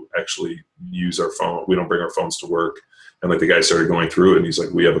to actually use our phone. We don't bring our phones to work." And like the guy started going through it, and he's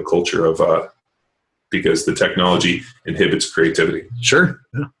like, "We have a culture of because the technology inhibits creativity." Sure.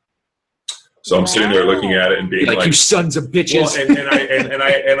 Yeah. So I'm sitting there looking at it and being like, "You sons of bitches!"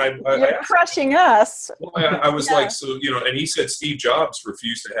 Well, You're crushing us. Well, I was like, so and he said Steve Jobs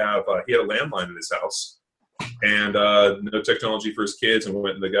refused to have. He had a landline in his house, and no technology for his kids. And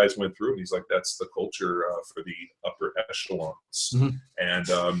the guys went through, and he's like, "That's the culture for the upper echelons." Mm-hmm.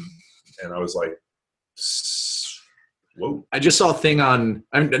 And I was like, whoa. I just saw a thing on.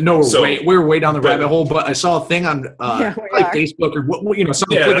 We're way down the rabbit hole, but I saw a thing on Facebook or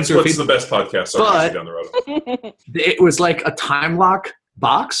something. Yeah, that's what's the best podcast. But down the road. It was like a time lock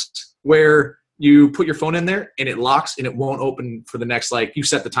box where you put your phone in there and it locks and it won't open for the next, like you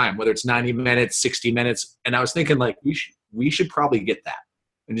set the time, whether it's 90 minutes, 60 minutes. And I was thinking like we should probably get that.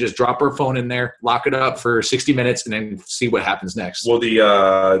 And just drop our phone in there, lock it up for 60 minutes, and then see what happens next. Well, the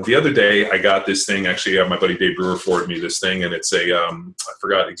other day I got this thing. Actually, my buddy Dave Brewer forwarded me this thing, and it's I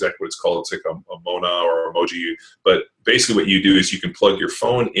forgot exactly what it's called. It's like a Mona or emoji. But basically what you do is you can plug your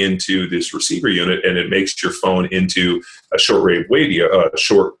phone into this receiver unit, and it makes your phone into a shortwave radio,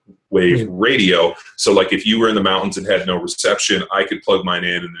 wave radio. So like if you were in the mountains and had no reception, I could plug mine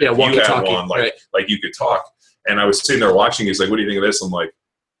in, and if you had one, like you could talk. And I was sitting there watching. He's like, "What do you think of this?" I'm like,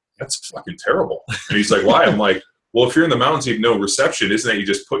 "That's fucking terrible." And he's like, "Why?" I'm like, "Well, if you're in the mountains, you have no reception. Isn't that you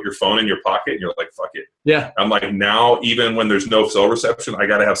just put your phone in your pocket and you're like, fuck it." Yeah. I'm like, now even when there's no cell reception, I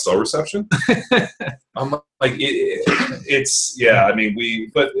got to have cell reception. I'm like, it's yeah. I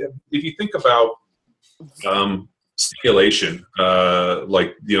mean, but if you think about stimulation,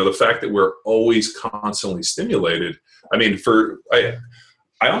 like, you know, the fact that we're always constantly stimulated. I mean,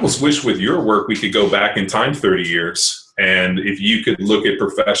 I almost wish with your work we could go back in time 30 years. And if you could look at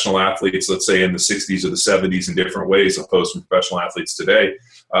professional athletes, let's say in the 60s or the 70s in different ways, opposed to professional athletes today,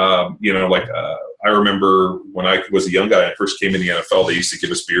 you know, like I remember when I was a young guy, I first came in the NFL, they used to give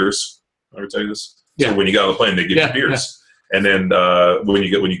us beers. Did I ever tell you this? Yeah. So when you got on the plane, they give you beers. Yeah. And then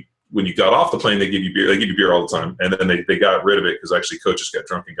when you got off the plane, they give you beer. They give you beer all the time. And then they got rid of it because actually coaches got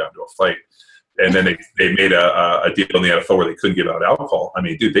drunk and got into a fight. And then they made a deal in the NFL where they couldn't give out alcohol. I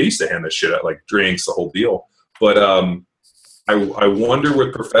mean, dude, they used to hand this shit out, like drinks, the whole deal. But I wonder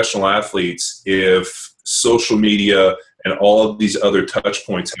with professional athletes if social media and all of these other touch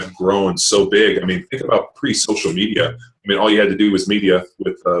points have grown so big. I mean, think about pre-social media. I mean, all you had to do was media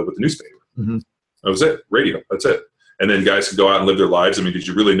with the newspaper. Mm-hmm. That was it. Radio. That's it. And then guys could go out and live their lives. I mean, did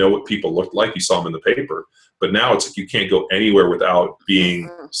you really know what people looked like? You saw them in the paper. But now it's like you can't go anywhere without being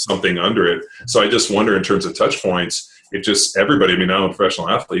something under it. So I just wonder in terms of touch points, if just everybody, I mean, now in professional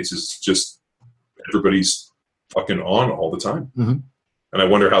athletes is just everybody's fucking on all the time. Mm-hmm. And I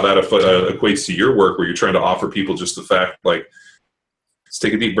wonder how that equates to your work where you're trying to offer people just the fact, like, let's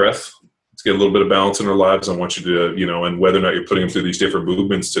take a deep breath. Let's get a little bit of balance in their lives. I want you to, you know, and whether or not you're putting them through these different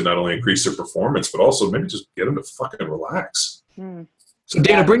movements to not only increase their performance, but also maybe just get them to fucking relax. Mm. So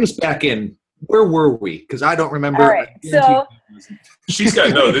Dana, bring us back in. Where were we? Because I don't remember. All right, so she's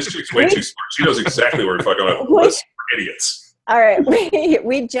got this chick's way too smart. She knows exactly where we're fucking at. We're idiots. All right,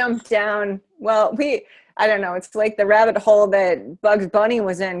 we jumped down. Well, I don't know. It's like the rabbit hole that Bugs Bunny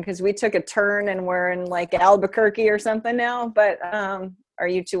was in because we took a turn and we're in like Albuquerque or something now. But are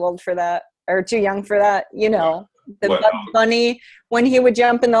you too old for that or too young for that? You know, Bugs Bunny when he would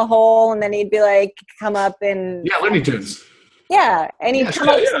jump in the hole and then he'd be like, come up and Looney Tunes. Yeah, and he'd come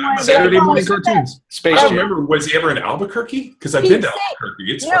up somewhere. Saturday morning cartoons. Space Jam. Remember, was he ever in Albuquerque? Because I've been to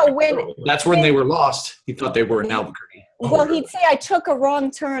Albuquerque. It's that's when they were lost. He thought they were in Albuquerque. Well, he'd say, I took a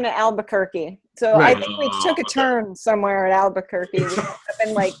wrong turn at Albuquerque. So I think we took a turn somewhere at Albuquerque. We have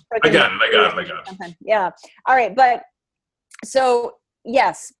been like, I got it. Yeah. All right. But so,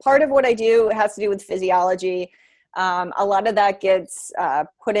 yes, part of what I do has to do with physiology. A lot of that gets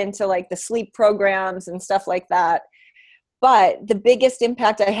put into like the sleep programs and stuff like that. But the biggest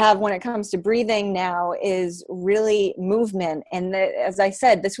impact I have when it comes to breathing now is really movement. And as I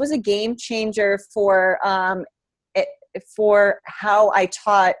said, this was a game changer for how I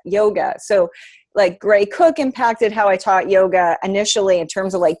taught yoga. So like Gray Cook impacted how I taught yoga initially in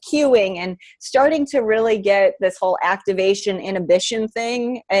terms of like cueing and starting to really get this whole activation inhibition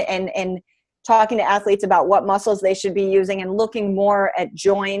thing and talking to athletes about what muscles they should be using and looking more at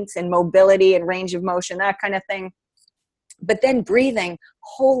joints and mobility and range of motion, that kind of thing. But then breathing,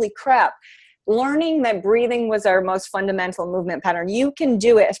 holy crap. Learning that breathing was our most fundamental movement pattern. You can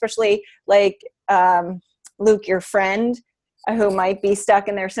do it, especially like Luke, your friend, who might be stuck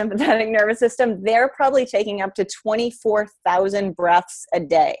in their sympathetic nervous system. They're probably taking up to 24,000 breaths a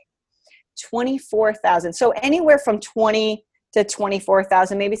day. 24,000. So anywhere from 20 to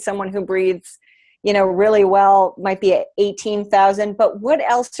 24,000. Maybe someone who breathes, you know, really well might be at 18,000. But what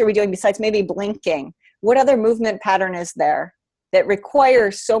else are we doing besides maybe blinking? What other movement pattern is there that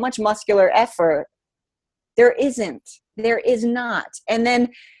requires so much muscular effort? There isn't. There is not. And then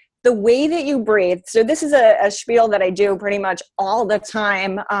the way that you breathe. So this is a spiel that I do pretty much all the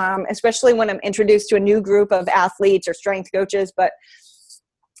time, especially when I'm introduced to a new group of athletes or strength coaches. But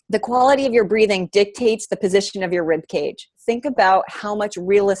the quality of your breathing dictates the position of your rib cage. Think about how much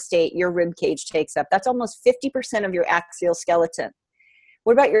real estate your rib cage takes up. That's almost 50% of your axial skeleton.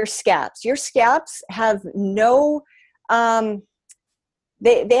 What about your scaps? Your scaps have no,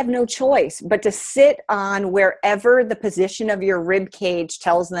 they have no choice but to sit on wherever the position of your rib cage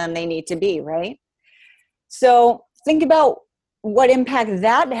tells them they need to be, right? So think about what impact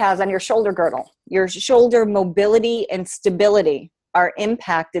that has on your shoulder girdle. Your shoulder mobility and stability are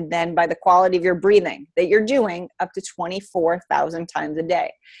impacted then by the quality of your breathing that you're doing up to 24,000 times a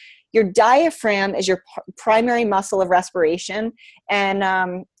day. Your diaphragm is your primary muscle of respiration.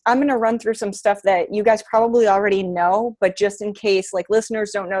 And I'm going to run through some stuff that you guys probably already know, but just in case like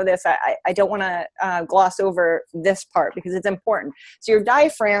listeners don't know this, I don't want to gloss over this part because it's important. So your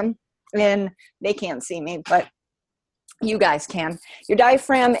diaphragm, and they can't see me, but you guys can. Your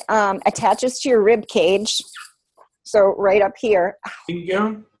diaphragm attaches to your rib cage. So right up here.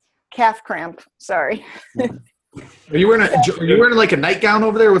 Calf cramp. Sorry. Are you wearing like a nightgown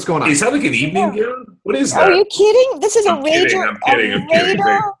over there? What's going on? Is that like an evening gown? What is that? Are you kidding? This is I'm kidding.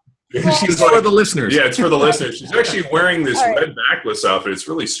 She's for the listeners. Yeah, it's for the listeners. She's actually wearing this red backless outfit. It's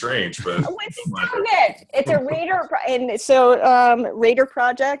really strange, but it's a Raider, and so Raider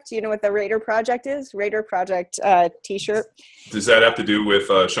Project. You know what the Raider Project is? Raider Project T-shirt. Does that have to do with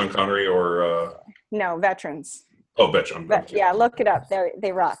Sean Connery or? No, veterans. Oh, veteran. Yeah, look it up.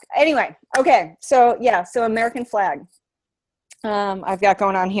 They rock. Anyway, okay. So American flag. I've got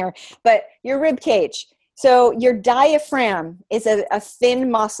going on here, but your rib cage. So your diaphragm is a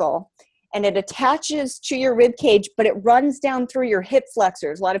thin muscle, and it attaches to your rib cage, but it runs down through your hip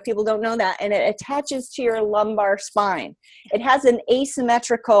flexors. A lot of people don't know that, and it attaches to your lumbar spine. It has an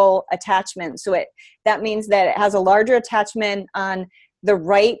asymmetrical attachment, so that means that it has a larger attachment on the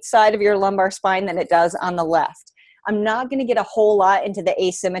right side of your lumbar spine than it does on the left. I'm not going to get a whole lot into the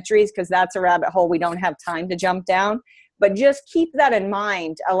asymmetries because that's a rabbit hole we don't have time to jump down. But just keep that in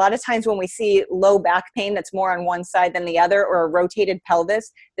mind. A lot of times when we see low back pain that's more on one side than the other, or a rotated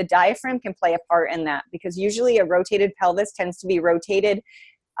pelvis, the diaphragm can play a part in that, because usually a rotated pelvis tends to be rotated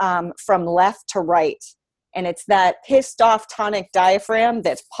from left to right. And it's that pissed off tonic diaphragm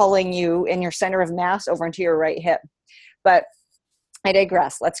that's pulling you in your center of mass over into your right hip. But I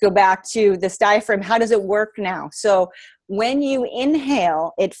digress. Let's go back to this diaphragm. How does it work now? So when you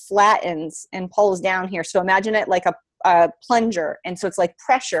inhale, it flattens and pulls down here. So imagine it like a plunger. And so it's like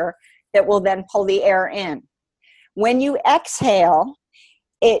pressure that will then pull the air in. When you exhale,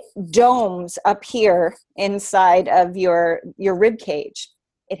 it domes up here inside of your rib cage.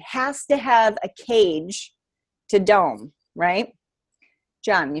 It has to have a cage to dome, right?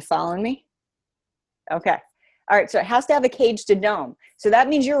 John, you following me? Okay. All right, so it has to have a cage to dome. So that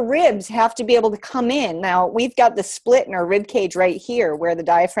means your ribs have to be able to come in. Now, we've got the split in our rib cage right here where the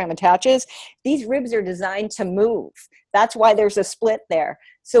diaphragm attaches. These ribs are designed to move. That's why there's a split there.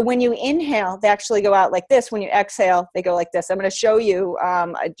 So when you inhale, they actually go out like this. When you exhale, they go like this. I'm going to show you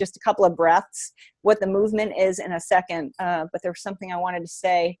just a couple of breaths, what the movement is in a second. But there was something I wanted to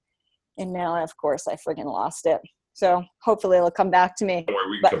say, and now, of course, I friggin' lost it. So hopefully it'll come back to me.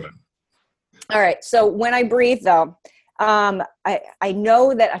 Come in. All right. So when I breathe, though, I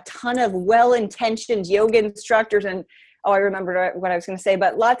know that a ton of well-intentioned yoga instructors and I remembered what I was going to say,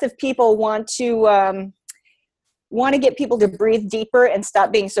 but lots of people want to get people to breathe deeper and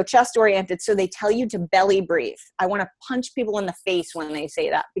stop being so chest-oriented. So they tell you to belly breathe. I want to punch people in the face when they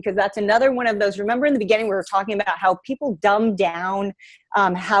say that, because that's another one of those. Remember in the beginning we were talking about how people dumb down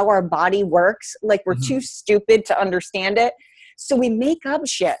how our body works, like we're too stupid to understand it. So we make up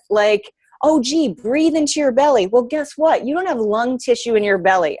shit like, oh, gee, breathe into your belly. Well, guess what? You don't have lung tissue in your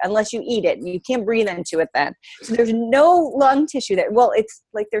belly unless you eat it. You can't breathe into it then. So there's no lung tissue there. Well, it's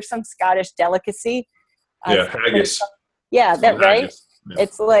like there's some Scottish delicacy. Yeah, haggis. Yeah, that right? Haggis. Yeah.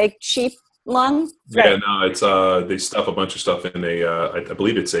 It's like sheep lung? Yeah, Right. no, it's they stuff a bunch of stuff in I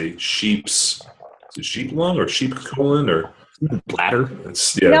believe it's a sheep's, is it sheep lung or sheep colon or bladder.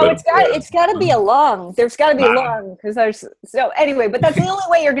 It's got to be a lung. There's got to be a lung so anyway, but that's the only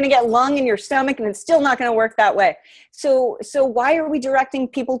way you're going to get lung in your stomach, and it's still not going to work that way. So why are we directing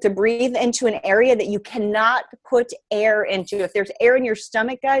people to breathe into an area that you cannot put air into? If there's air in your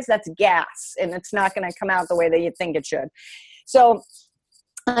stomach, guys, that's gas, and it's not going to come out the way that you think it should. So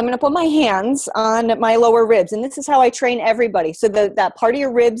I'm going to put my hands on my lower ribs, and this is how I train everybody. So that part of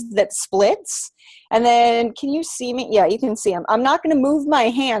your ribs that splits, and then can you see me? Yeah, you can see them. I'm not going to move my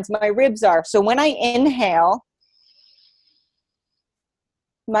hands. My ribs are. So when I inhale,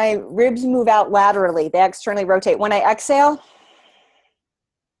 my ribs move out laterally. They externally rotate. When I exhale,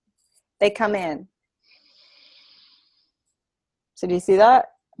 they come in. So do you see that?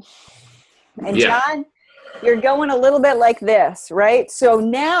 And yeah. John, you're going a little bit like this, right? So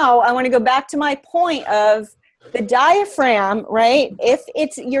now I want to go back to my point of the diaphragm, right? If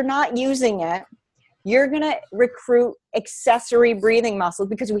you're not using it, you're going to recruit accessory breathing muscles,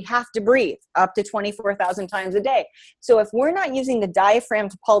 because we have to breathe up to 24,000 times a day. So if we're not using the diaphragm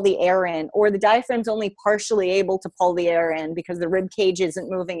to pull the air in, or the diaphragm's only partially able to pull the air in because the rib cage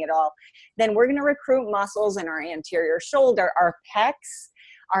isn't moving at all, then we're going to recruit muscles in our anterior shoulder, our pecs,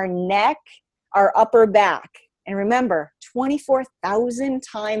 our neck, our upper back. And remember, 24,000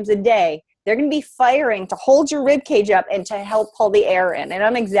 times a day, they're going to be firing to hold your rib cage up and to help pull the air in. And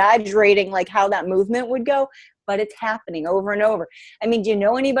I'm exaggerating like how that movement would go, but it's happening over and over. I mean, do you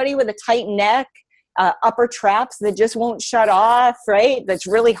know anybody with a tight neck, upper traps that just won't shut off, right? That's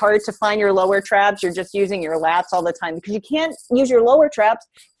really hard to find your lower traps. You're just using your lats all the time because you can't use your lower traps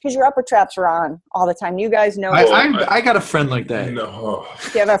because your upper traps are on all the time. You guys know. I got a friend like that. No.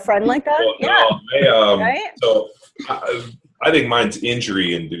 Do you have a friend like that? Well, yeah. No, right? So I think mine's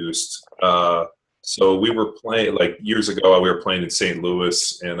injury induced. So we were playing, like years ago, we were playing in St.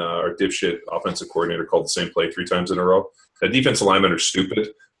 Louis, and our dipshit offensive coordinator called the same play 3 times in a row. The defensive linemen are stupid,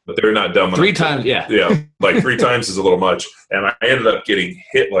 but they're not dumb enough. 3 times, yeah. Yeah, like 3 times is a little much. And I ended up getting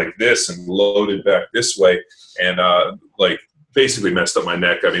hit like this and loaded back this way, and like basically messed up my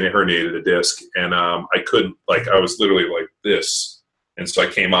neck. I mean, it herniated a disc, and I couldn't, like, I was literally like this. And so I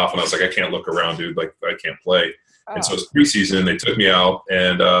came off, and I was like, I can't look around, dude. Like, I can't play. And so it's preseason, they took me out,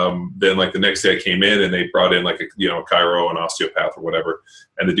 and then like the next day I came in, and they brought in like a chiro, an osteopath or whatever,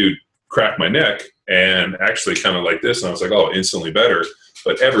 and the dude cracked my neck and actually kind of like this, and I was like, oh, instantly better.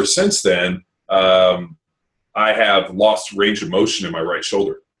 But ever since then, I have lost range of motion in my right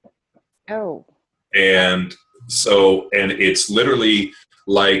shoulder. Oh. And so, and it's literally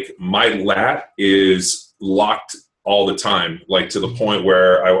like my lat is locked all the time, like to the point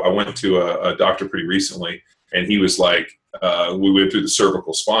where I went to a doctor pretty recently, and he was like, we went through the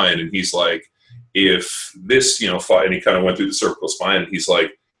cervical spine, and he's like, if this, and he kind of went through the cervical spine, and he's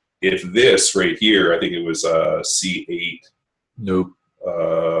like, if this right here, I think it was C8. Nope.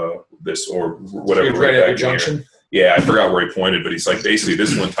 This or whatever. Right at your junction? Yeah, I forgot where he pointed, but he's like, basically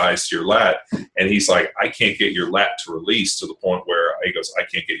this one ties to your lat, and he's like, I can't get your lat to release to the point where, he goes, I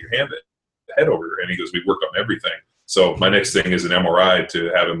can't get your head over. And he goes, we worked on everything. So my next thing is an MRI to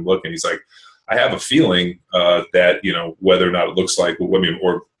have him look, and he's like, I have a feeling that, whether or not it looks like,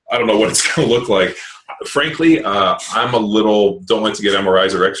 or I don't know what it's going to look like. Frankly, I'm a little, don't like to get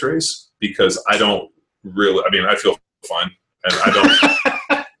MRIs or x-rays because I don't really, I feel fine. And I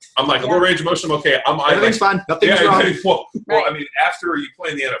don't, I'm like, a little range of motion, I'm okay. Everything's fine. Nothing's wrong. Well, after you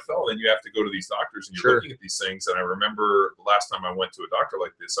play in the NFL, then you have to go to these doctors, and you're looking at these things. And I remember the last time I went to a doctor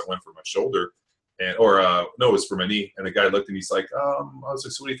like this, I went for my shoulder. It was for my knee. And the guy looked, and he's like, I was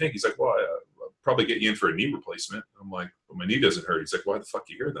like, so what do you think? He's like, well, I'll probably get you in for a knee replacement. I'm like, well, my knee doesn't hurt. He's like, why the fuck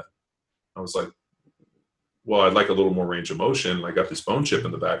you hear that? I was like, well, I'd like a little more range of motion. I got this bone chip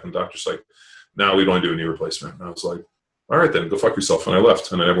in the back, and the doctor's like, no, we don't do a knee replacement. And I was like, all right, then go fuck yourself. And I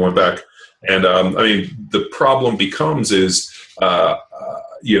left, and I never went back. And the problem becomes is, yeah,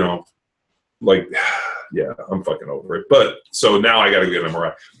 I'm fucking over it. But so now I got to get an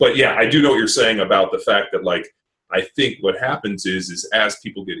MRI. But yeah, I do know what you're saying about the fact that, like, I think what happens is as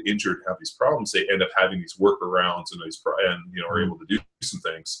people get injured, have these problems, they end up having these workarounds and are able to do some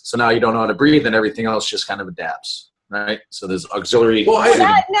things. So now you don't know how to breathe, and everything else just kind of adapts, right? So there's auxiliary. Well,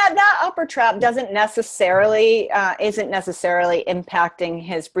 that upper trap isn't necessarily impacting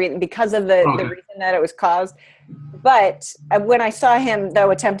his breathing because of the reason that it was caused. But when I saw him,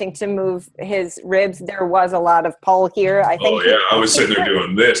 though, attempting to move his ribs, there was a lot of pull here. I think. Oh, yeah. I was sitting there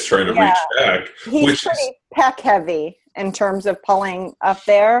doing this, trying to reach back. He's pretty pec heavy in terms of pulling up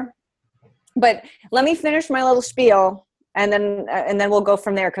there. But let me finish my little spiel, and then we'll go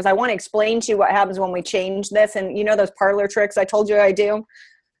from there, because I want to explain to you what happens when we change this. And those parlor tricks I told you I do?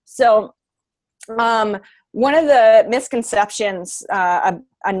 So one of the misconceptions,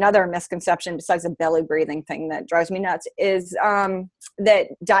 another misconception besides the belly breathing thing that drives me nuts, is that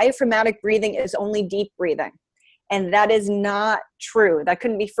diaphragmatic breathing is only deep breathing. And that is not true. That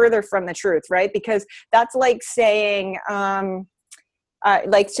couldn't be further from the truth, right? Because that's like saying, so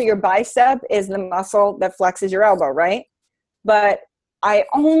your bicep is the muscle that flexes your elbow, right? But I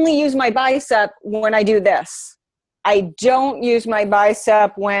only use my bicep when I do this. I don't use my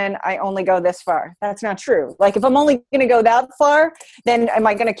bicep when I only go this far. That's not true. Like, if I'm only going to go that far, then am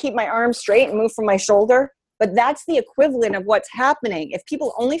I going to keep my arms straight and move from my shoulder? But that's the equivalent of what's happening. If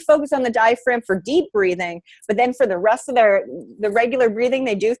people only focus on the diaphragm for deep breathing, but then for the rest of the regular breathing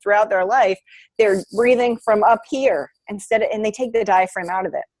they do throughout their life, they're breathing from up here and they take the diaphragm out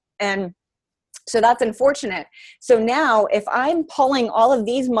of it. And so that's unfortunate. So now if I'm pulling all of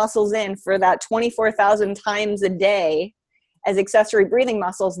these muscles in for that 24,000 times a day as accessory breathing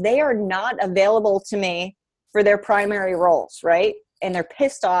muscles, they are not available to me for their primary roles, right? And they're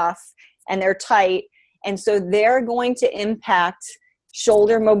pissed off and they're tight. And so they're going to impact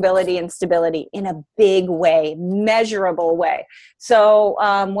shoulder mobility and stability in a big way, measurable way. So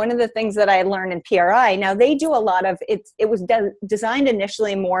one of the things that I learned in PRI, now they do a lot of, it was designed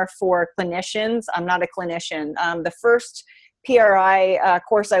initially more for clinicians. I'm not a clinician. The first PRI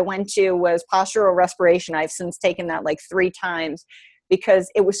course I went to was postural respiration. I've since taken that like 3 times because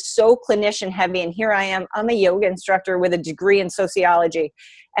it was so clinician heavy. And here I am, I'm a yoga instructor with a degree in sociology.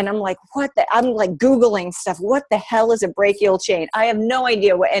 And I'm like, I'm like Googling stuff. What the hell is a brachial chain? I have no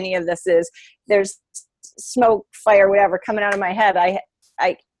idea what any of this is. There's smoke, fire, whatever coming out of my head.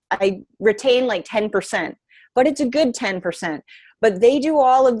 I retain like 10%, but it's a good 10%. But they do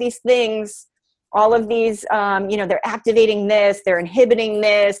all of these things, all of these, they're activating this, they're inhibiting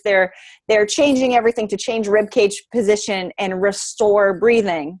this, they're changing everything to change rib cage position and restore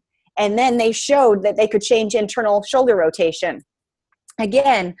breathing. And then they showed that they could change internal shoulder rotation.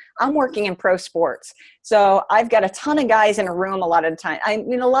 Again, I'm working in pro sports. So I've got a ton of guys in a room a lot of the time. I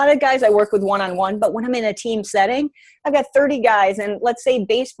mean, a lot of guys I work with one-on-one, but when I'm in a team setting, I've got 30 guys. And let's say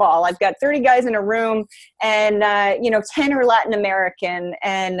baseball, I've got 30 guys in a room and, 10 are Latin American.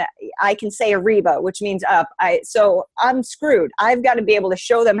 And I can say Arriba, which means up. So I'm screwed. I've got to be able to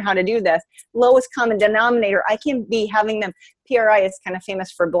show them how to do this. Lowest common denominator. I can't be having them. PRI is kind of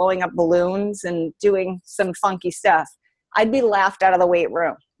famous for blowing up balloons and doing some funky stuff. I'd be laughed out of the weight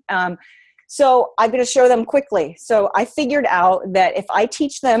room. So I'm going to show them quickly. So I figured out that if I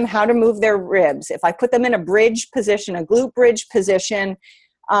teach them how to move their ribs, if I put them in a bridge position, a glute bridge position,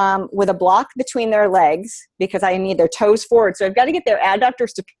 with a block between their legs, because I need their toes forward. So I've got to get their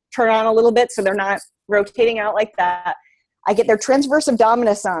adductors to turn on a little bit so they're not rotating out like that. I get their transverse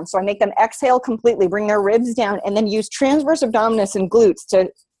abdominis on. So I make them exhale completely, bring their ribs down, and then use transverse abdominis and glutes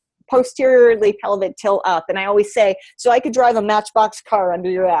to posteriorly pelvic tilt up. And I always say, so I could drive a Matchbox car under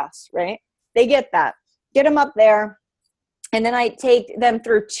your ass, right? They get that. Get them up there. And then I take them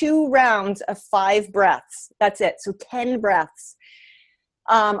through 2 rounds of 5 breaths. That's it. So 10 breaths.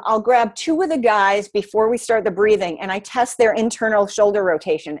 I'll grab 2 of the guys before we start the breathing, and I test their internal shoulder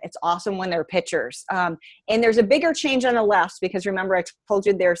rotation. It's awesome when they're pitchers. And there's a bigger change on the left because remember I told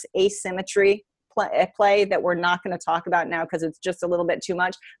you there's asymmetry play that we're not going to talk about now because it's just a little bit too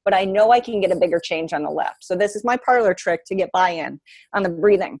much, but I know I can get a bigger change on the left. So this is my parlor trick to get buy-in on the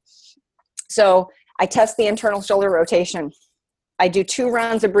breathing. So I test the internal shoulder rotation. I do 2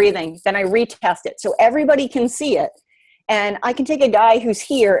 rounds of breathing, then I retest it so everybody can see it. And I can take a guy who's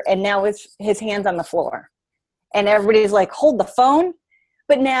here and now his hands on the floor. And everybody's like, hold the phone.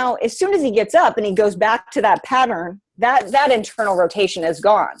 But now as soon as he gets up and he goes back to that pattern, that internal rotation is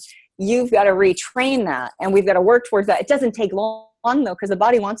gone. You've got to retrain that, and we've got to work towards that. It doesn't take long though, because the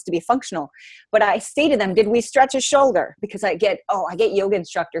body wants to be functional. But I say to them, did we stretch a shoulder? Because I get yoga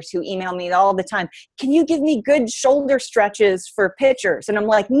instructors who email me all the time. Can you give me good shoulder stretches for pitchers? And I'm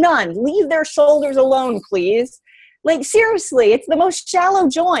like, none. Leave their shoulders alone, please. Like, seriously, it's the most shallow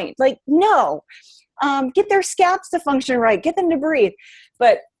joint. Like, no. Get their scaps to function right. Get them to breathe.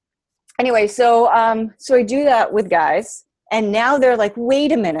 But anyway, so I do that with guys. And now they're like,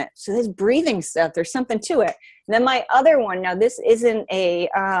 wait a minute. So this breathing stuff, there's something to it. And then my other one, now this isn't a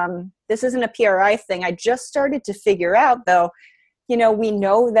PRI thing. I just started to figure out though, we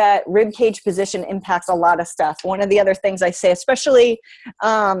know that rib cage position impacts a lot of stuff. One of the other things I say, especially,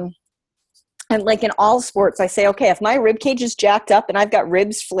 and like in all sports, I say, okay, if my rib cage is jacked up and I've got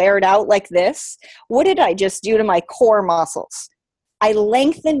ribs flared out like this, what did I just do to my core muscles? I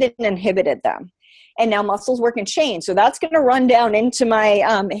lengthened and inhibited them. And now muscles work in chains. So that's going to run down into my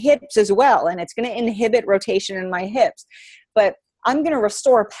hips as well. And it's going to inhibit rotation in my hips. But I'm going to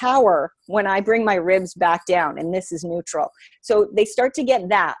restore power when I bring my ribs back down. And this is neutral. So they start to get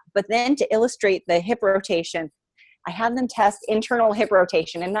that. But then to illustrate the hip rotation, I have them test internal hip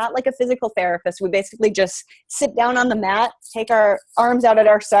rotation, and not like a physical therapist. We basically just sit down on the mat, take our arms out at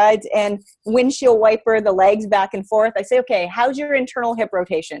our sides, and windshield wiper the legs back and forth. I say, okay, how's your internal hip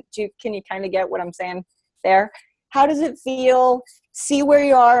rotation? Can you kind of get what I'm saying there? How does it feel? See where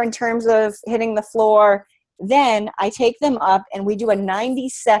you are in terms of hitting the floor. Then I take them up and we do a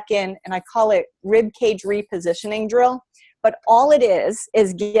 90-second, and I call it rib cage repositioning drill. But all it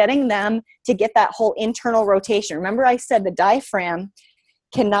is getting them to get that whole internal rotation. Remember I said the diaphragm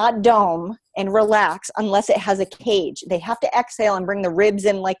cannot dome and relax unless it has a cage. They have to exhale and bring the ribs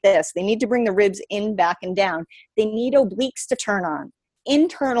in like this. They need to bring the ribs in, back, and down. They need obliques to turn on,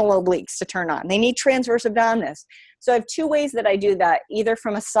 internal obliques to turn on. They need transverse abdominis. So I have 2 ways that I do that, either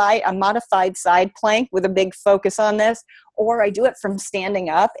from a modified side plank with a big focus on this, or I do it from standing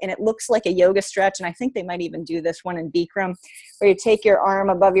up, and it looks like a yoga stretch. And I think they might even do this one in Bikram, where you take your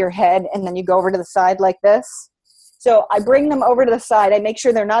arm above your head and then you go over to the side like this. So I bring them over to the side. I make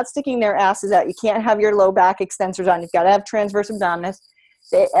sure they're not sticking their asses out. You can't have your low back extensors on. You've got to have transverse abdominis.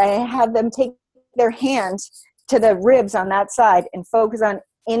 I have them take their hands to the ribs on that side and focus on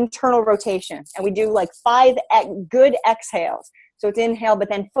internal rotation. And we do like 5 good exhales. So it's inhale, but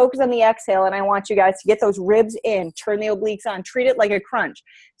then focus on the exhale. And I want you guys to get those ribs in, turn the obliques on, treat it like a crunch.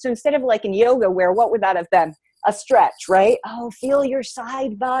 So instead of like in yoga, where what would that have been? A stretch, right? Oh, feel your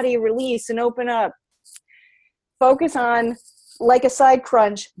side body release and open up. Focus on like a side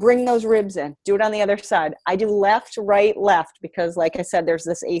crunch, bring those ribs in. Do it on the other side. I do left, right, left, because like I said, there's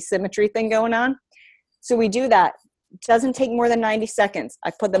this asymmetry thing going on. So we do that. It doesn't take more than 90 seconds.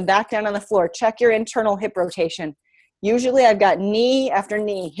 I put them back down on the floor. Check your internal hip rotation. Usually I've got knee after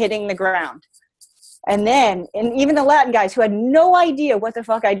knee hitting the ground. And then, and even the Latin guys who had no idea what the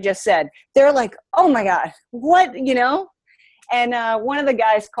fuck I just said, they're like, oh my God, what, you know? And one of the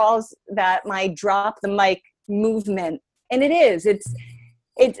guys calls that my drop the mic movement. And it is,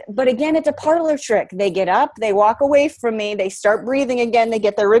 but again, it's a parlor trick. They get up, they walk away from me, they start breathing again, they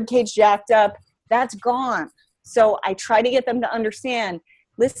get their rib cage jacked up. That's gone. So I try to get them to understand,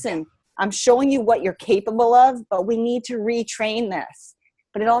 listen, I'm showing you what you're capable of, but we need to retrain this.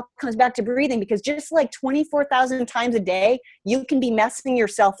 But it all comes back to breathing, because just like 24,000 times a day, you can be messing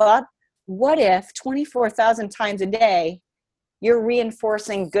yourself up. What if 24,000 times a day, you're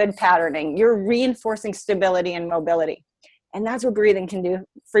reinforcing good patterning, you're reinforcing stability and mobility? And that's what breathing can do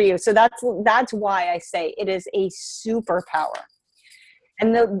for you. So that's why I say it is a superpower.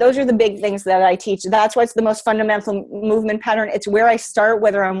 And those are the big things that I teach. That's why it's the most fundamental movement pattern. It's where I start,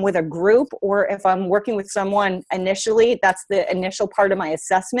 whether I'm with a group or if I'm working with someone initially. That's the initial part of my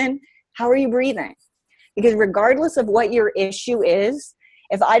assessment. How are you breathing? Because regardless of what your issue is,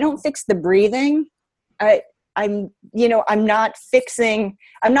 if I don't fix the breathing, I'm not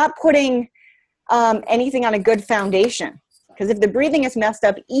putting anything on a good foundation. Because if the breathing is messed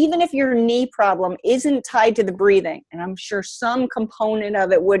up, even if your knee problem isn't tied to the breathing, and I'm sure some component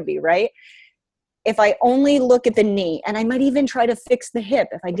of it would be, right? If I only look at the knee, and I might even try to fix the hip,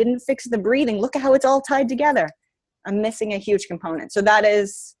 if I didn't fix the breathing, look at how it's all tied together. I'm missing a huge component. So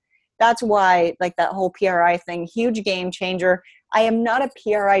that's why, like, that whole PRI thing, huge game changer. I am not a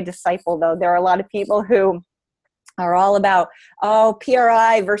PRI disciple, though. There are a lot of people who are all about,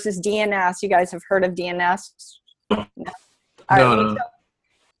 PRI versus DNS. You guys have heard of DNS? No. So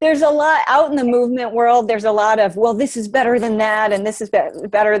there's a lot out in the movement world. There's a lot of, well, this is better than that, and this is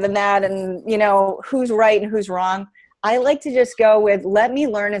better than that, and, you know, who's right and who's wrong. I like to just go with, let me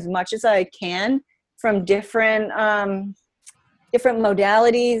learn as much as I can from different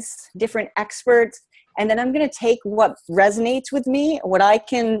modalities, different experts, and then I'm going to take what resonates with me, what I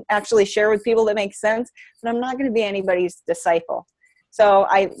can actually share with people that makes sense, but I'm not going to be anybody's disciple. So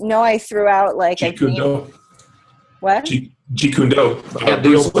I know I threw out like Jeet Kune Do. What? Jeet Kune Do.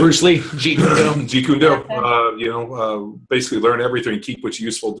 Bruce Lee. Jeet Kune Do. Jeet Kune Do. Basically learn everything, keep what's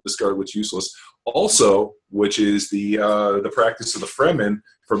useful, discard what's useless. Also, which is the practice of the Fremen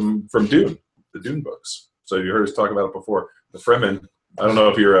from Dune, the Dune books. So you heard us talk about it before. The Fremen. I don't know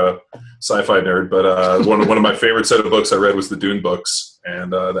if you're a sci-fi nerd, but one of my favorite set of books I read was the Dune books,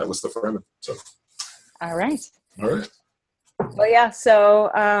 and that was the Fremen. So. All right. Well, yeah. So,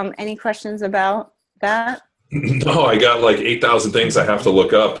 any questions about that? No, I got like 8,000 things I have to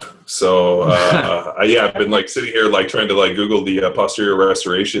look up. So I've been like sitting here like trying to like Google the Posterior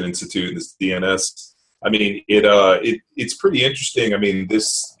Restoration Institute and this DNS. I mean, it's pretty interesting. I mean,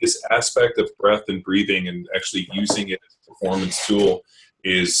 this aspect of breath and breathing and actually using it as a performance tool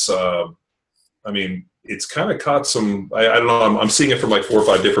is, it's kind of caught some. I don't know. I'm seeing it from like 4 or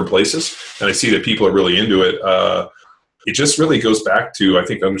 5 different places, and I see that people are really into it. It just really goes back to, I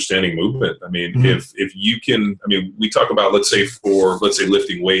think, understanding movement. I mean, if you can, I mean, we talk about, let's say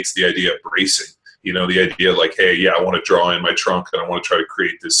lifting weights, the idea of bracing, you know, the idea like, hey, yeah, I want to draw in my trunk and I want to try to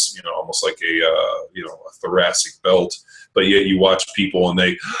create this, you know, almost like a thoracic belt, but yet you watch people and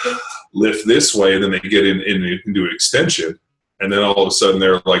they lift this way and then they get into an extension. And then all of a sudden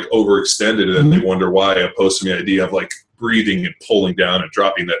they're like overextended and they wonder why, opposed to the idea of like breathing and pulling down and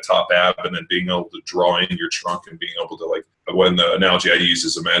dropping that top ab and then being able to draw in your trunk and being able to like, when the analogy I use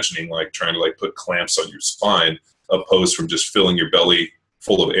is imagining like trying to like put clamps on your spine opposed from just filling your belly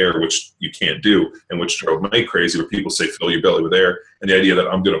full of air, which you can't do, and which drove me crazy where people say fill your belly with air, and the idea that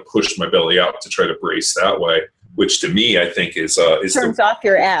I'm going to push my belly out to try to brace that way, which to me I think is turns off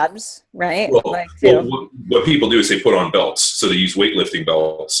your abs, right? What people do is they put on belts, so they use weightlifting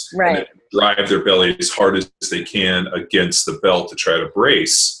belts, right? And drive their belly as hard as they can against the belt to try to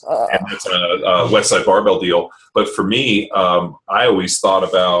brace, and that's a West Side Barbell deal. But for me, I always thought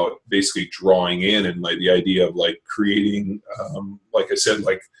about basically drawing in and like the idea of like creating, like I said,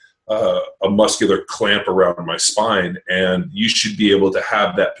 like a muscular clamp around my spine, and you should be able to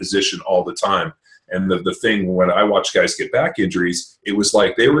have that position all the time. And the thing when I watch guys get back injuries, it was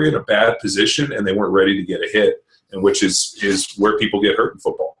like they were in a bad position and they weren't ready to get a hit, and which is where people get hurt in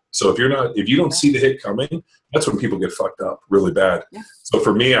football. So if you don't see the hit coming, that's when people get fucked up really bad. Yeah. So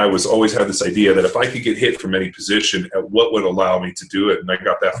for me, I always had this idea that if I could get hit from any position, what would allow me to do it? And I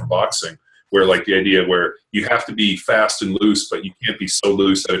got that from boxing, where like the idea where you have to be fast and loose, but you can't be so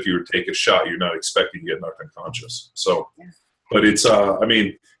loose that if you were to take a shot, you're not expecting to get knocked unconscious. So, but it's, I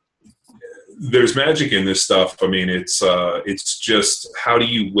mean, there's magic in this stuff. I mean, it's just how do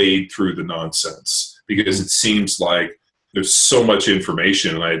you wade through the nonsense? Because it seems like there's so much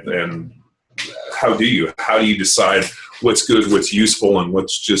information, and how do you decide what's good, what's useful, and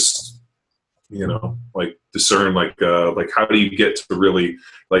what's just, like discern, like how do you get to really,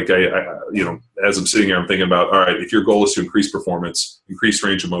 like I as I'm sitting here, I'm thinking about, all right, if your goal is to increase performance, increase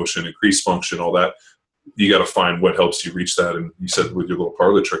range of motion, increase function, all that, you got to find what helps you reach that. And you said with your little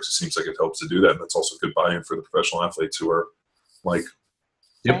parlor tricks, it seems like it helps to do that. And that's also good buy-in for the professional athletes who are like,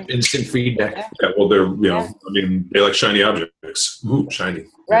 yep, instant feedback. Yeah, well, they're, I mean, they like shiny objects. Ooh, shiny.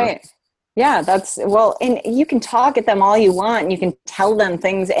 Right. Yeah, and you can talk at them all you want, and you can tell them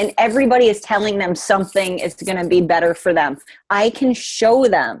things, and everybody is telling them something is going to be better for them. I can show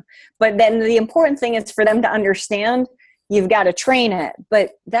them. But then the important thing is for them to understand you've got to train it.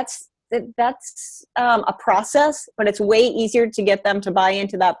 But that's a process, but it's way easier to get them to buy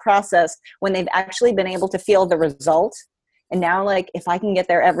into that process when they've actually been able to feel the result. And now, like, if I can get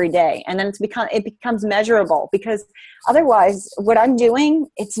there every day, and then it becomes measurable, because otherwise what I'm doing,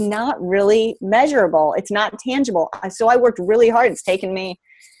 it's not really measurable. It's not tangible. So I worked really hard. It's taken me,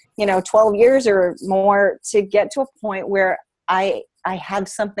 12 years or more to get to a point where I have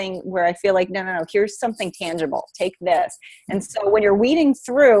something where I feel like, no, here's something tangible. Take this. And so when you're weeding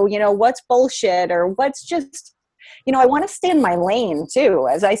through, what's bullshit or what's just, I want to stay in my lane too.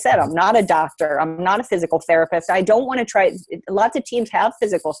 As I said, I'm not a doctor. I'm not a physical therapist. I don't want to try. Lots of teams have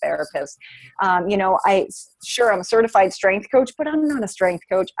physical therapists. I'm a certified strength coach, but I'm not a strength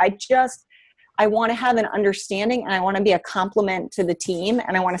coach. I want to have an understanding, and I want to be a complement to the team,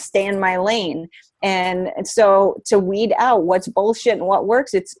 and I want to stay in my lane. And so to weed out what's bullshit and what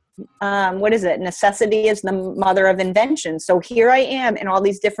works, it's, what is it? Necessity is the mother of invention. So here I am in all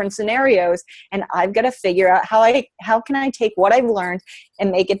these different scenarios, and I've got to figure out how can I take what I've learned and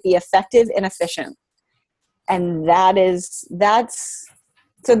make it be effective and efficient. And that's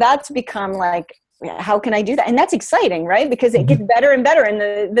become like, how can I do that? And that's exciting, right? Because it gets better and better.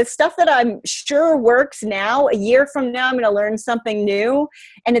 And the stuff that I'm sure works now, a year from now, I'm going to learn something new,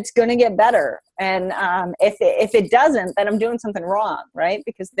 and it's going to get better. And if it doesn't, then I'm doing something wrong, right?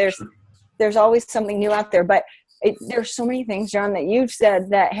 Because there's always something new out there. But there's so many things, John, that you've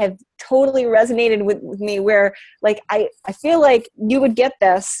said that have totally resonated with me, where like I feel like you would get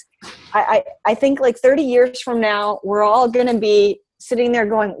this. I think like 30 years from now, we're all going to be sitting there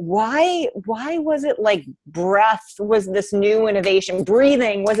going, why was it like breath was this new innovation?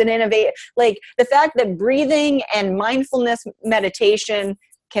 Breathing was an innovation. Like the fact that breathing and mindfulness meditation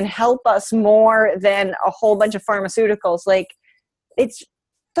can help us more than a whole bunch of pharmaceuticals. Like, it's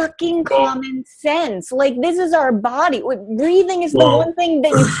fucking common sense. Like, this is our body. Breathing is the one thing that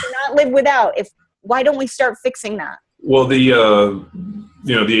you cannot live without. Why don't we start fixing that? Well, the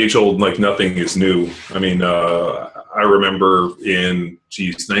age old, like, nothing is new. I mean, I remember in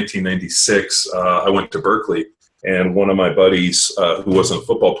 1996, I went to Berkeley, and one of my buddies who wasn't a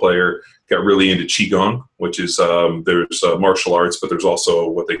football player got really into Qigong, which is there's martial arts, but there's also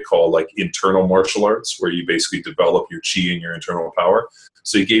what they call like internal martial arts, where you basically develop your Qi and your internal power.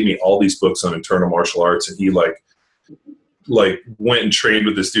 So he gave me all these books on internal martial arts, and he like went and trained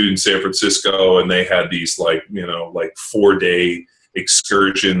with this dude in San Francisco, and they had these like 4-day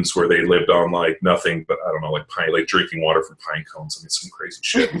excursions where they lived on like nothing but, I don't know, like drinking water from pine cones. I mean, some crazy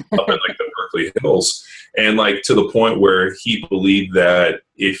shit up in like the Berkeley Hills. And like to the point where he believed that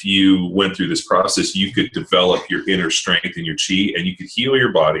if you went through this process, you could develop your inner strength and your chi, and you could heal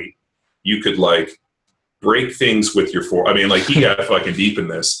your body. You could like break things with your I mean, like, he got fucking deep in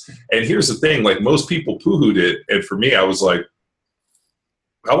this. And here's the thing, like, most people poo-hooed it. And for me, I was like,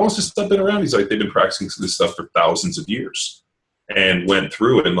 how long has this stuff been around? He's like, they've been practicing this stuff for thousands of years. And went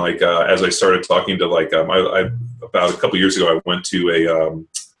through, and like as I started talking to like I about a couple years ago, I went to a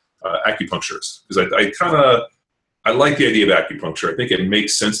acupuncturist, because I like the idea of acupuncture. I think it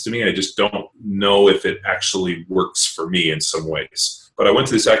makes sense to me. I just don't know if it actually works for me in some ways. But I went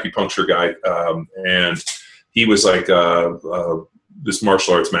to this acupuncture guy, and he was like this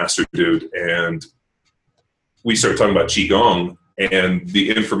martial arts master dude, and we started talking about Qigong, And the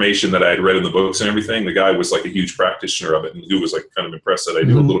information that I had read in the books and everything, the guy was like a huge practitioner of it, and who was like kind of impressed that I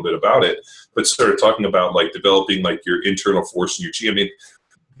knew a little bit about it, but started talking about like developing like your internal force and your chi. I mean,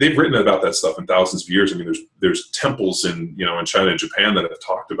 they've written about that stuff in thousands of years. I mean, there's temples in China and Japan that have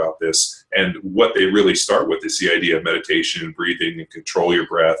talked about this, and what they really start with is the idea of meditation and breathing and control your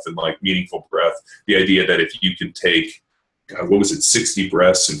breath and like meaningful breath. The idea that if you can take, God, what was it, 60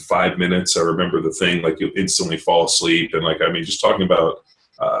 breaths in 5 minutes? I remember the thing, like you'll instantly fall asleep. And like, I mean, just talking about,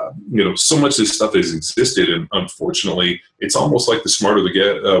 so much of this stuff has existed. And unfortunately, it's almost like the smarter we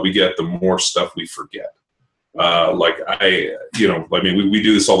get, the more stuff we forget. We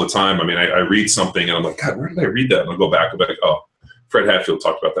do this all the time. I mean, I read something and I'm like, God, where did I read that? And I'll go back and be like, oh, Fred Hatfield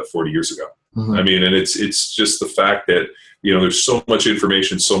talked about that 40 years ago. Mm-hmm. I mean, and it's just the fact that, there's so much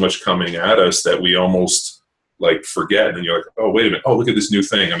information, so much coming at us that we almost like forget, and then you're like, oh, wait a minute, oh, look at this new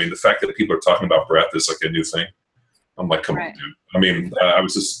thing. I mean, the fact that people are talking about breath is like a new thing. I'm like, come on, dude. I mean, I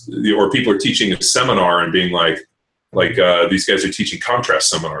was just, or people are teaching a seminar and being like these guys are teaching contrast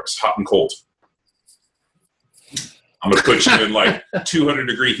seminars, hot and cold. I'm going to put you in like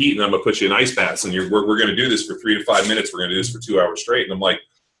 200-degree heat, and I'm going to put you in ice baths, and we're going to do this for 3 to 5 minutes. We're going to do this for 2 hours straight. And I'm like,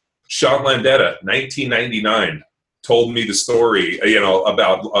 Sean Landeta, 1999. Told me the story,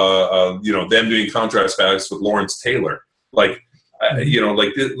 about them doing contrast baths with Lawrence Taylor. Like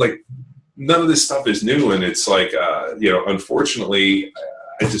none of this stuff is new, and it's like, unfortunately,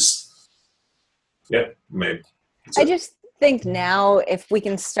 I just think now if we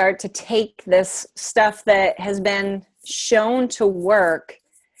can start to take this stuff that has been shown to work,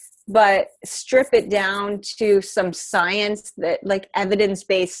 but strip it down to some science, that like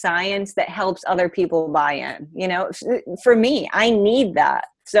evidence-based science that helps other people buy in. For me, I need that.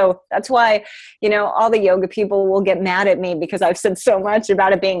 So that's why, all the yoga people will get mad at me because I've said so much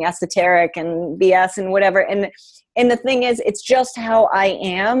about it being esoteric and BS and whatever. And the thing is, it's just how I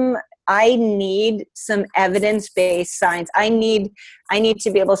am. I need some evidence-based science. I need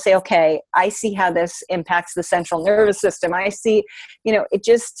to be able to say, okay, I see how this impacts the central nervous system. I see,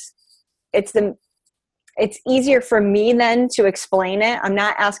 it's easier for me then to explain it. I'm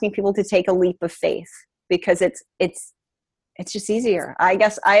not asking people to take a leap of faith because it's just easier. I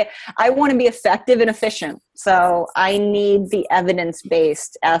guess I want to be effective and efficient. So I need the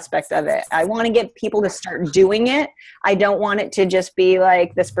evidence-based aspect of it. I want to get people to start doing it. I don't want it to just be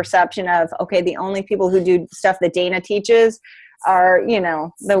like this perception of, okay, the only people who do stuff that Dana teaches are,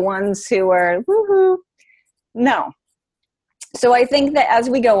 the ones who are woohoo. No. So I think that as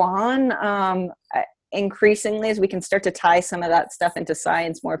we go on, increasingly, as we can start to tie some of that stuff into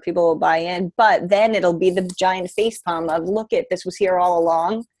science, more people will buy in. But then it'll be the giant facepalm of, look at, this was here all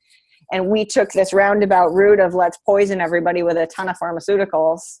along. And we took this roundabout route of let's poison everybody with a ton of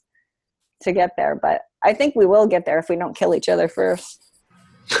pharmaceuticals to get there. But I think we will get there if we don't kill each other first.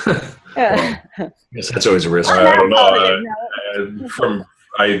 Yes, that's always a risk. I don't know.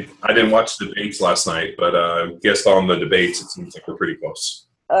 I didn't watch the debates last night, but guessed on the debates, it seems like we're pretty close.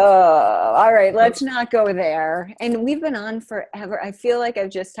 All right, let's not go there. And we've been on forever. I feel like I've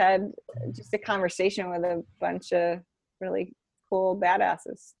just had a conversation with a bunch of really cool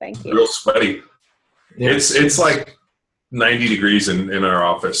badasses. Thank you. Real sweaty. It's like 90 degrees in our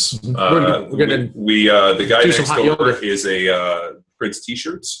office. We're gonna the guy next door is prints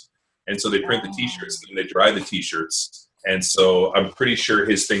t-shirts, and so they print the t-shirts and then they dry the t-shirts. And so I'm pretty sure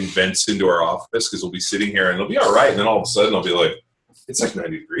his thing vents into our office because we'll be sitting here and it'll be all right. And then all of a sudden I'll be like, it's like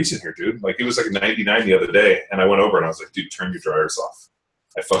 90 degrees in here, dude. Like it was like 99 the other day. And I went over and I was like, dude, turn your dryers off.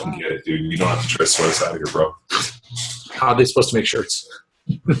 I fucking get it, dude. You don't have to try to sweat us out of here, bro. How are they supposed to make shirts?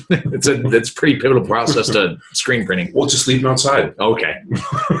 It's a pretty pivotal process to screen printing. We'll just leave them outside. Okay.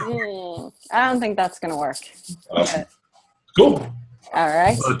 I don't think that's going to work. Cool. All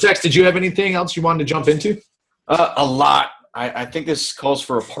right. Tex, did you have anything else you wanted to jump into? A lot. I think this calls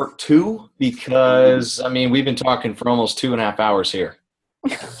for a part 2 because, I mean, we've been talking for almost 2.5 hours here.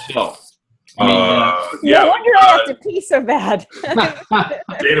 So, no wonder I have to pee so bad.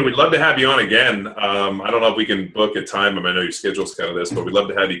 Dana, we'd love to have you on again. I don't know if we can book a time. I know your schedule's kind of this, but we'd love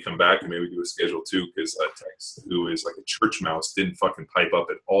to have you come back and maybe do a schedule too, because Tex, who is like a church mouse, didn't fucking pipe up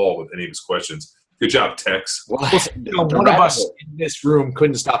at all with any of his questions. Good job, Tex. Well, one of us in this room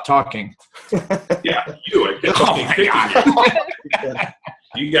couldn't stop talking. Yeah, you. I kept fucking picking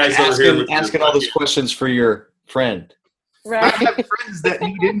you. You guys over here asking all those questions for your friend. Right. I have friends that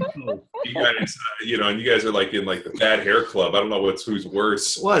you didn't know. You guys, and you guys are like in like the bad hair club. I don't know who's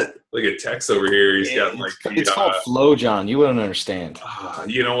worse. What? Look at Tex over here. He's got like it's called flow, John. You wouldn't understand.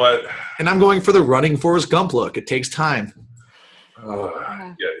 You know what? And I'm going for the running Forrest Gump look. It takes time.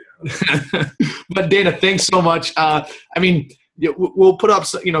 Yeah. But Dana, thanks so much. I mean, we'll put up,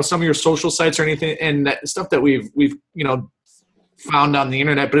 some of your social sites or anything, and that stuff that we've found on the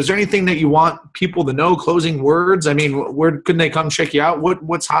internet. But is there anything that you want people to know? Closing words? I mean, where can they come check you out?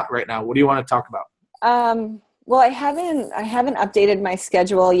 What's hot right now? What do you want to talk about? Well, I haven't updated my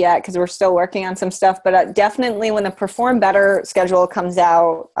schedule yet because we're still working on some stuff, but definitely when the Perform Better schedule comes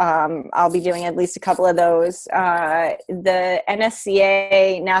out, I'll be doing at least a couple of those. The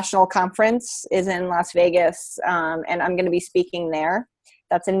NSCA National Conference is in Las Vegas, and I'm going to be speaking there.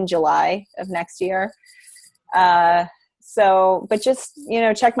 That's in July of next year. But just,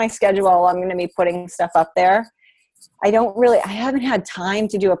 check my schedule. I'm going to be putting stuff up there. I haven't had time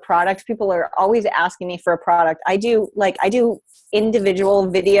to do a product. People are always asking me for a product. I do individual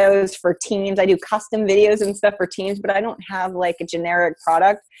videos for teams. I do custom videos and stuff for teams, but I don't have like a generic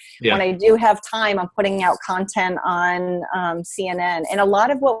product. Yeah. When I do have time, I'm putting out content on CNN. And a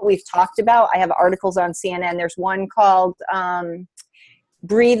lot of what we've talked about, I have articles on CNN. There's one called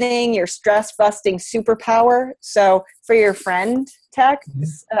Breathing, Your Stress Busting Superpower. So for your friend, Tech,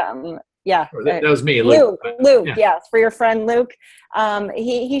 yeah, that was me, Luke. Yes, for your friend Luke.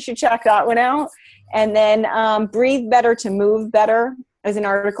 He should check that one out. And then Breathe Better to Move Better is an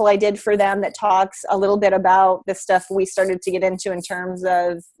article I did for them that talks a little bit about the stuff we started to get into in terms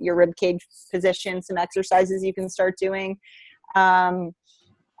of your ribcage position, some exercises you can start doing.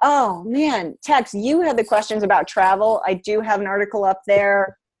 Oh man, Tex, you had the questions about travel. I do have an article up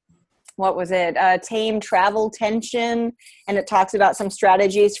there. What was it? Tame Travel Tension. And it talks about some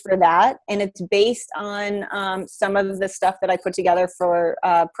strategies for that. And it's based on some of the stuff that I put together for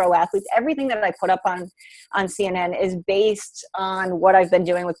pro athletes. Everything that I put up on CNN is based on what I've been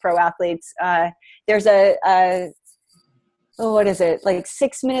doing with pro athletes. There's what is it? Like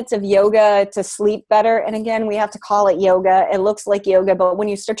 6 minutes of yoga to sleep better. And again, we have to call it yoga. It looks like yoga, but when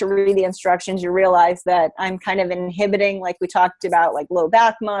you start to read the instructions, you realize that I'm kind of inhibiting, like we talked about, like low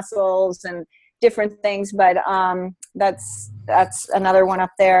back muscles and different things. But that's another one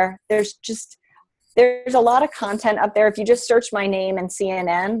up there. There's a lot of content up there. If you just search my name and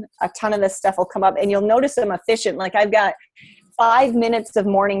CNN, a ton of this stuff will come up, and you'll notice I'm efficient. Like I've got 5 minutes of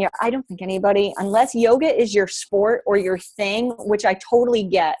morning yoga. I don't think anybody, unless yoga is your sport or your thing, which I totally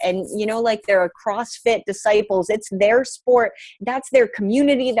get. And, like they're a CrossFit disciples, it's their sport. That's their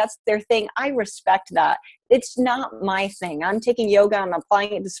community. That's their thing. I respect that. It's not my thing. I'm taking yoga, I'm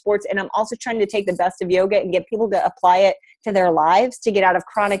applying it to sports, and I'm also trying to take the best of yoga and get people to apply it to their lives to get out of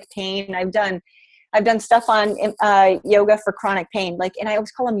chronic pain. I've done stuff on yoga for chronic pain, and I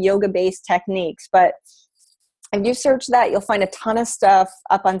always call them yoga-based techniques, but if you search that, you'll find a ton of stuff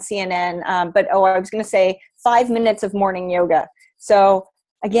up on CNN. I was going to say 5 minutes of morning yoga. So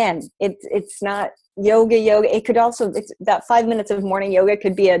again, it's not yoga. It could also, that 5 minutes of morning yoga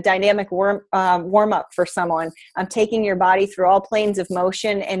could be a dynamic warm up for someone. I'm taking your body through all planes of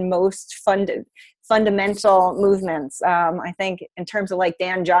motion and most fundamental movements. I think in terms of like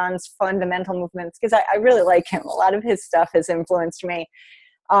Dan John's fundamental movements, because I really like him. A lot of his stuff has influenced me.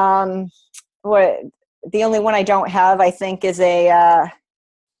 The only one I don't have, I think, is maybe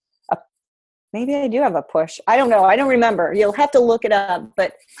I do have a push. I don't know. I don't remember. You'll have to look it up.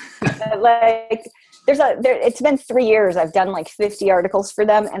 But it's been 3 years. I've done like 50 articles for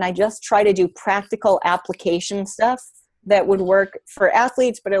them, and I just try to do practical application stuff that would work for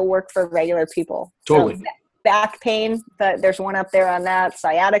athletes, but it'll work for regular people. Totally. So, back pain, there's one up there on that.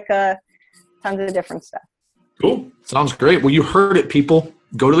 Sciatica, tons of different stuff. Cool. Sounds great. Well, you heard it, people.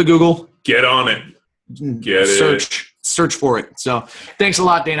 Go to the Google. Get on it. Search for it. So thanks a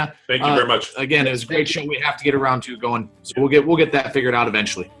lot, Dana. Thank you very much. Again, it was a great show. We have to get around to going. So we'll get that figured out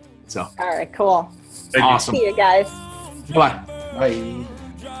eventually. So all right, cool. Awesome. See you guys. Bye. Bye.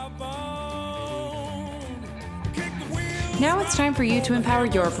 Now it's time for you to empower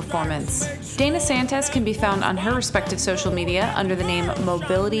your performance. Dana Santis can be found on her respective social media under the name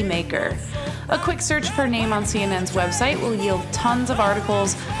Mobility Maker. A quick search for her name on CNN's website will yield tons of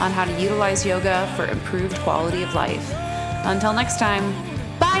articles on how to utilize yoga for improved quality of life. Until next time.